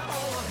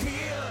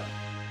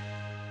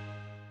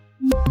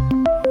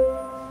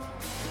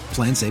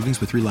 Plan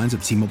savings with 3 lines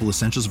of T-Mobile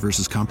Essentials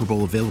versus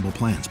comparable available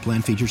plans.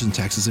 Plan features and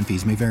taxes and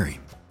fees may vary.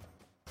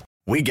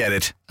 We get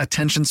it.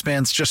 Attention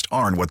spans just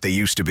aren't what they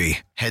used to be.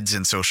 Heads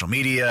in social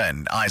media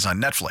and eyes on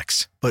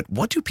Netflix. But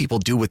what do people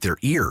do with their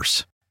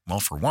ears? Well,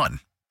 for one,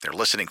 they're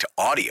listening to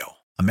audio.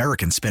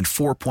 Americans spend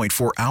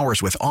 4.4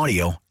 hours with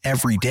audio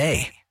every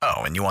day. Oh,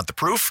 and you want the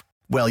proof?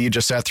 Well, you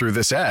just sat through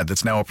this ad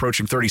that's now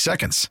approaching 30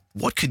 seconds.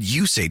 What could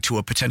you say to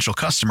a potential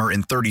customer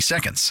in 30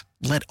 seconds?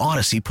 Let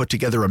Odyssey put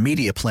together a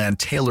media plan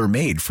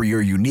tailor-made for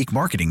your unique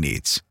marketing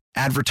needs.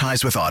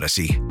 Advertise with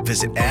Odyssey.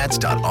 Visit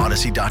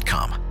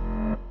ads.odyssey.com.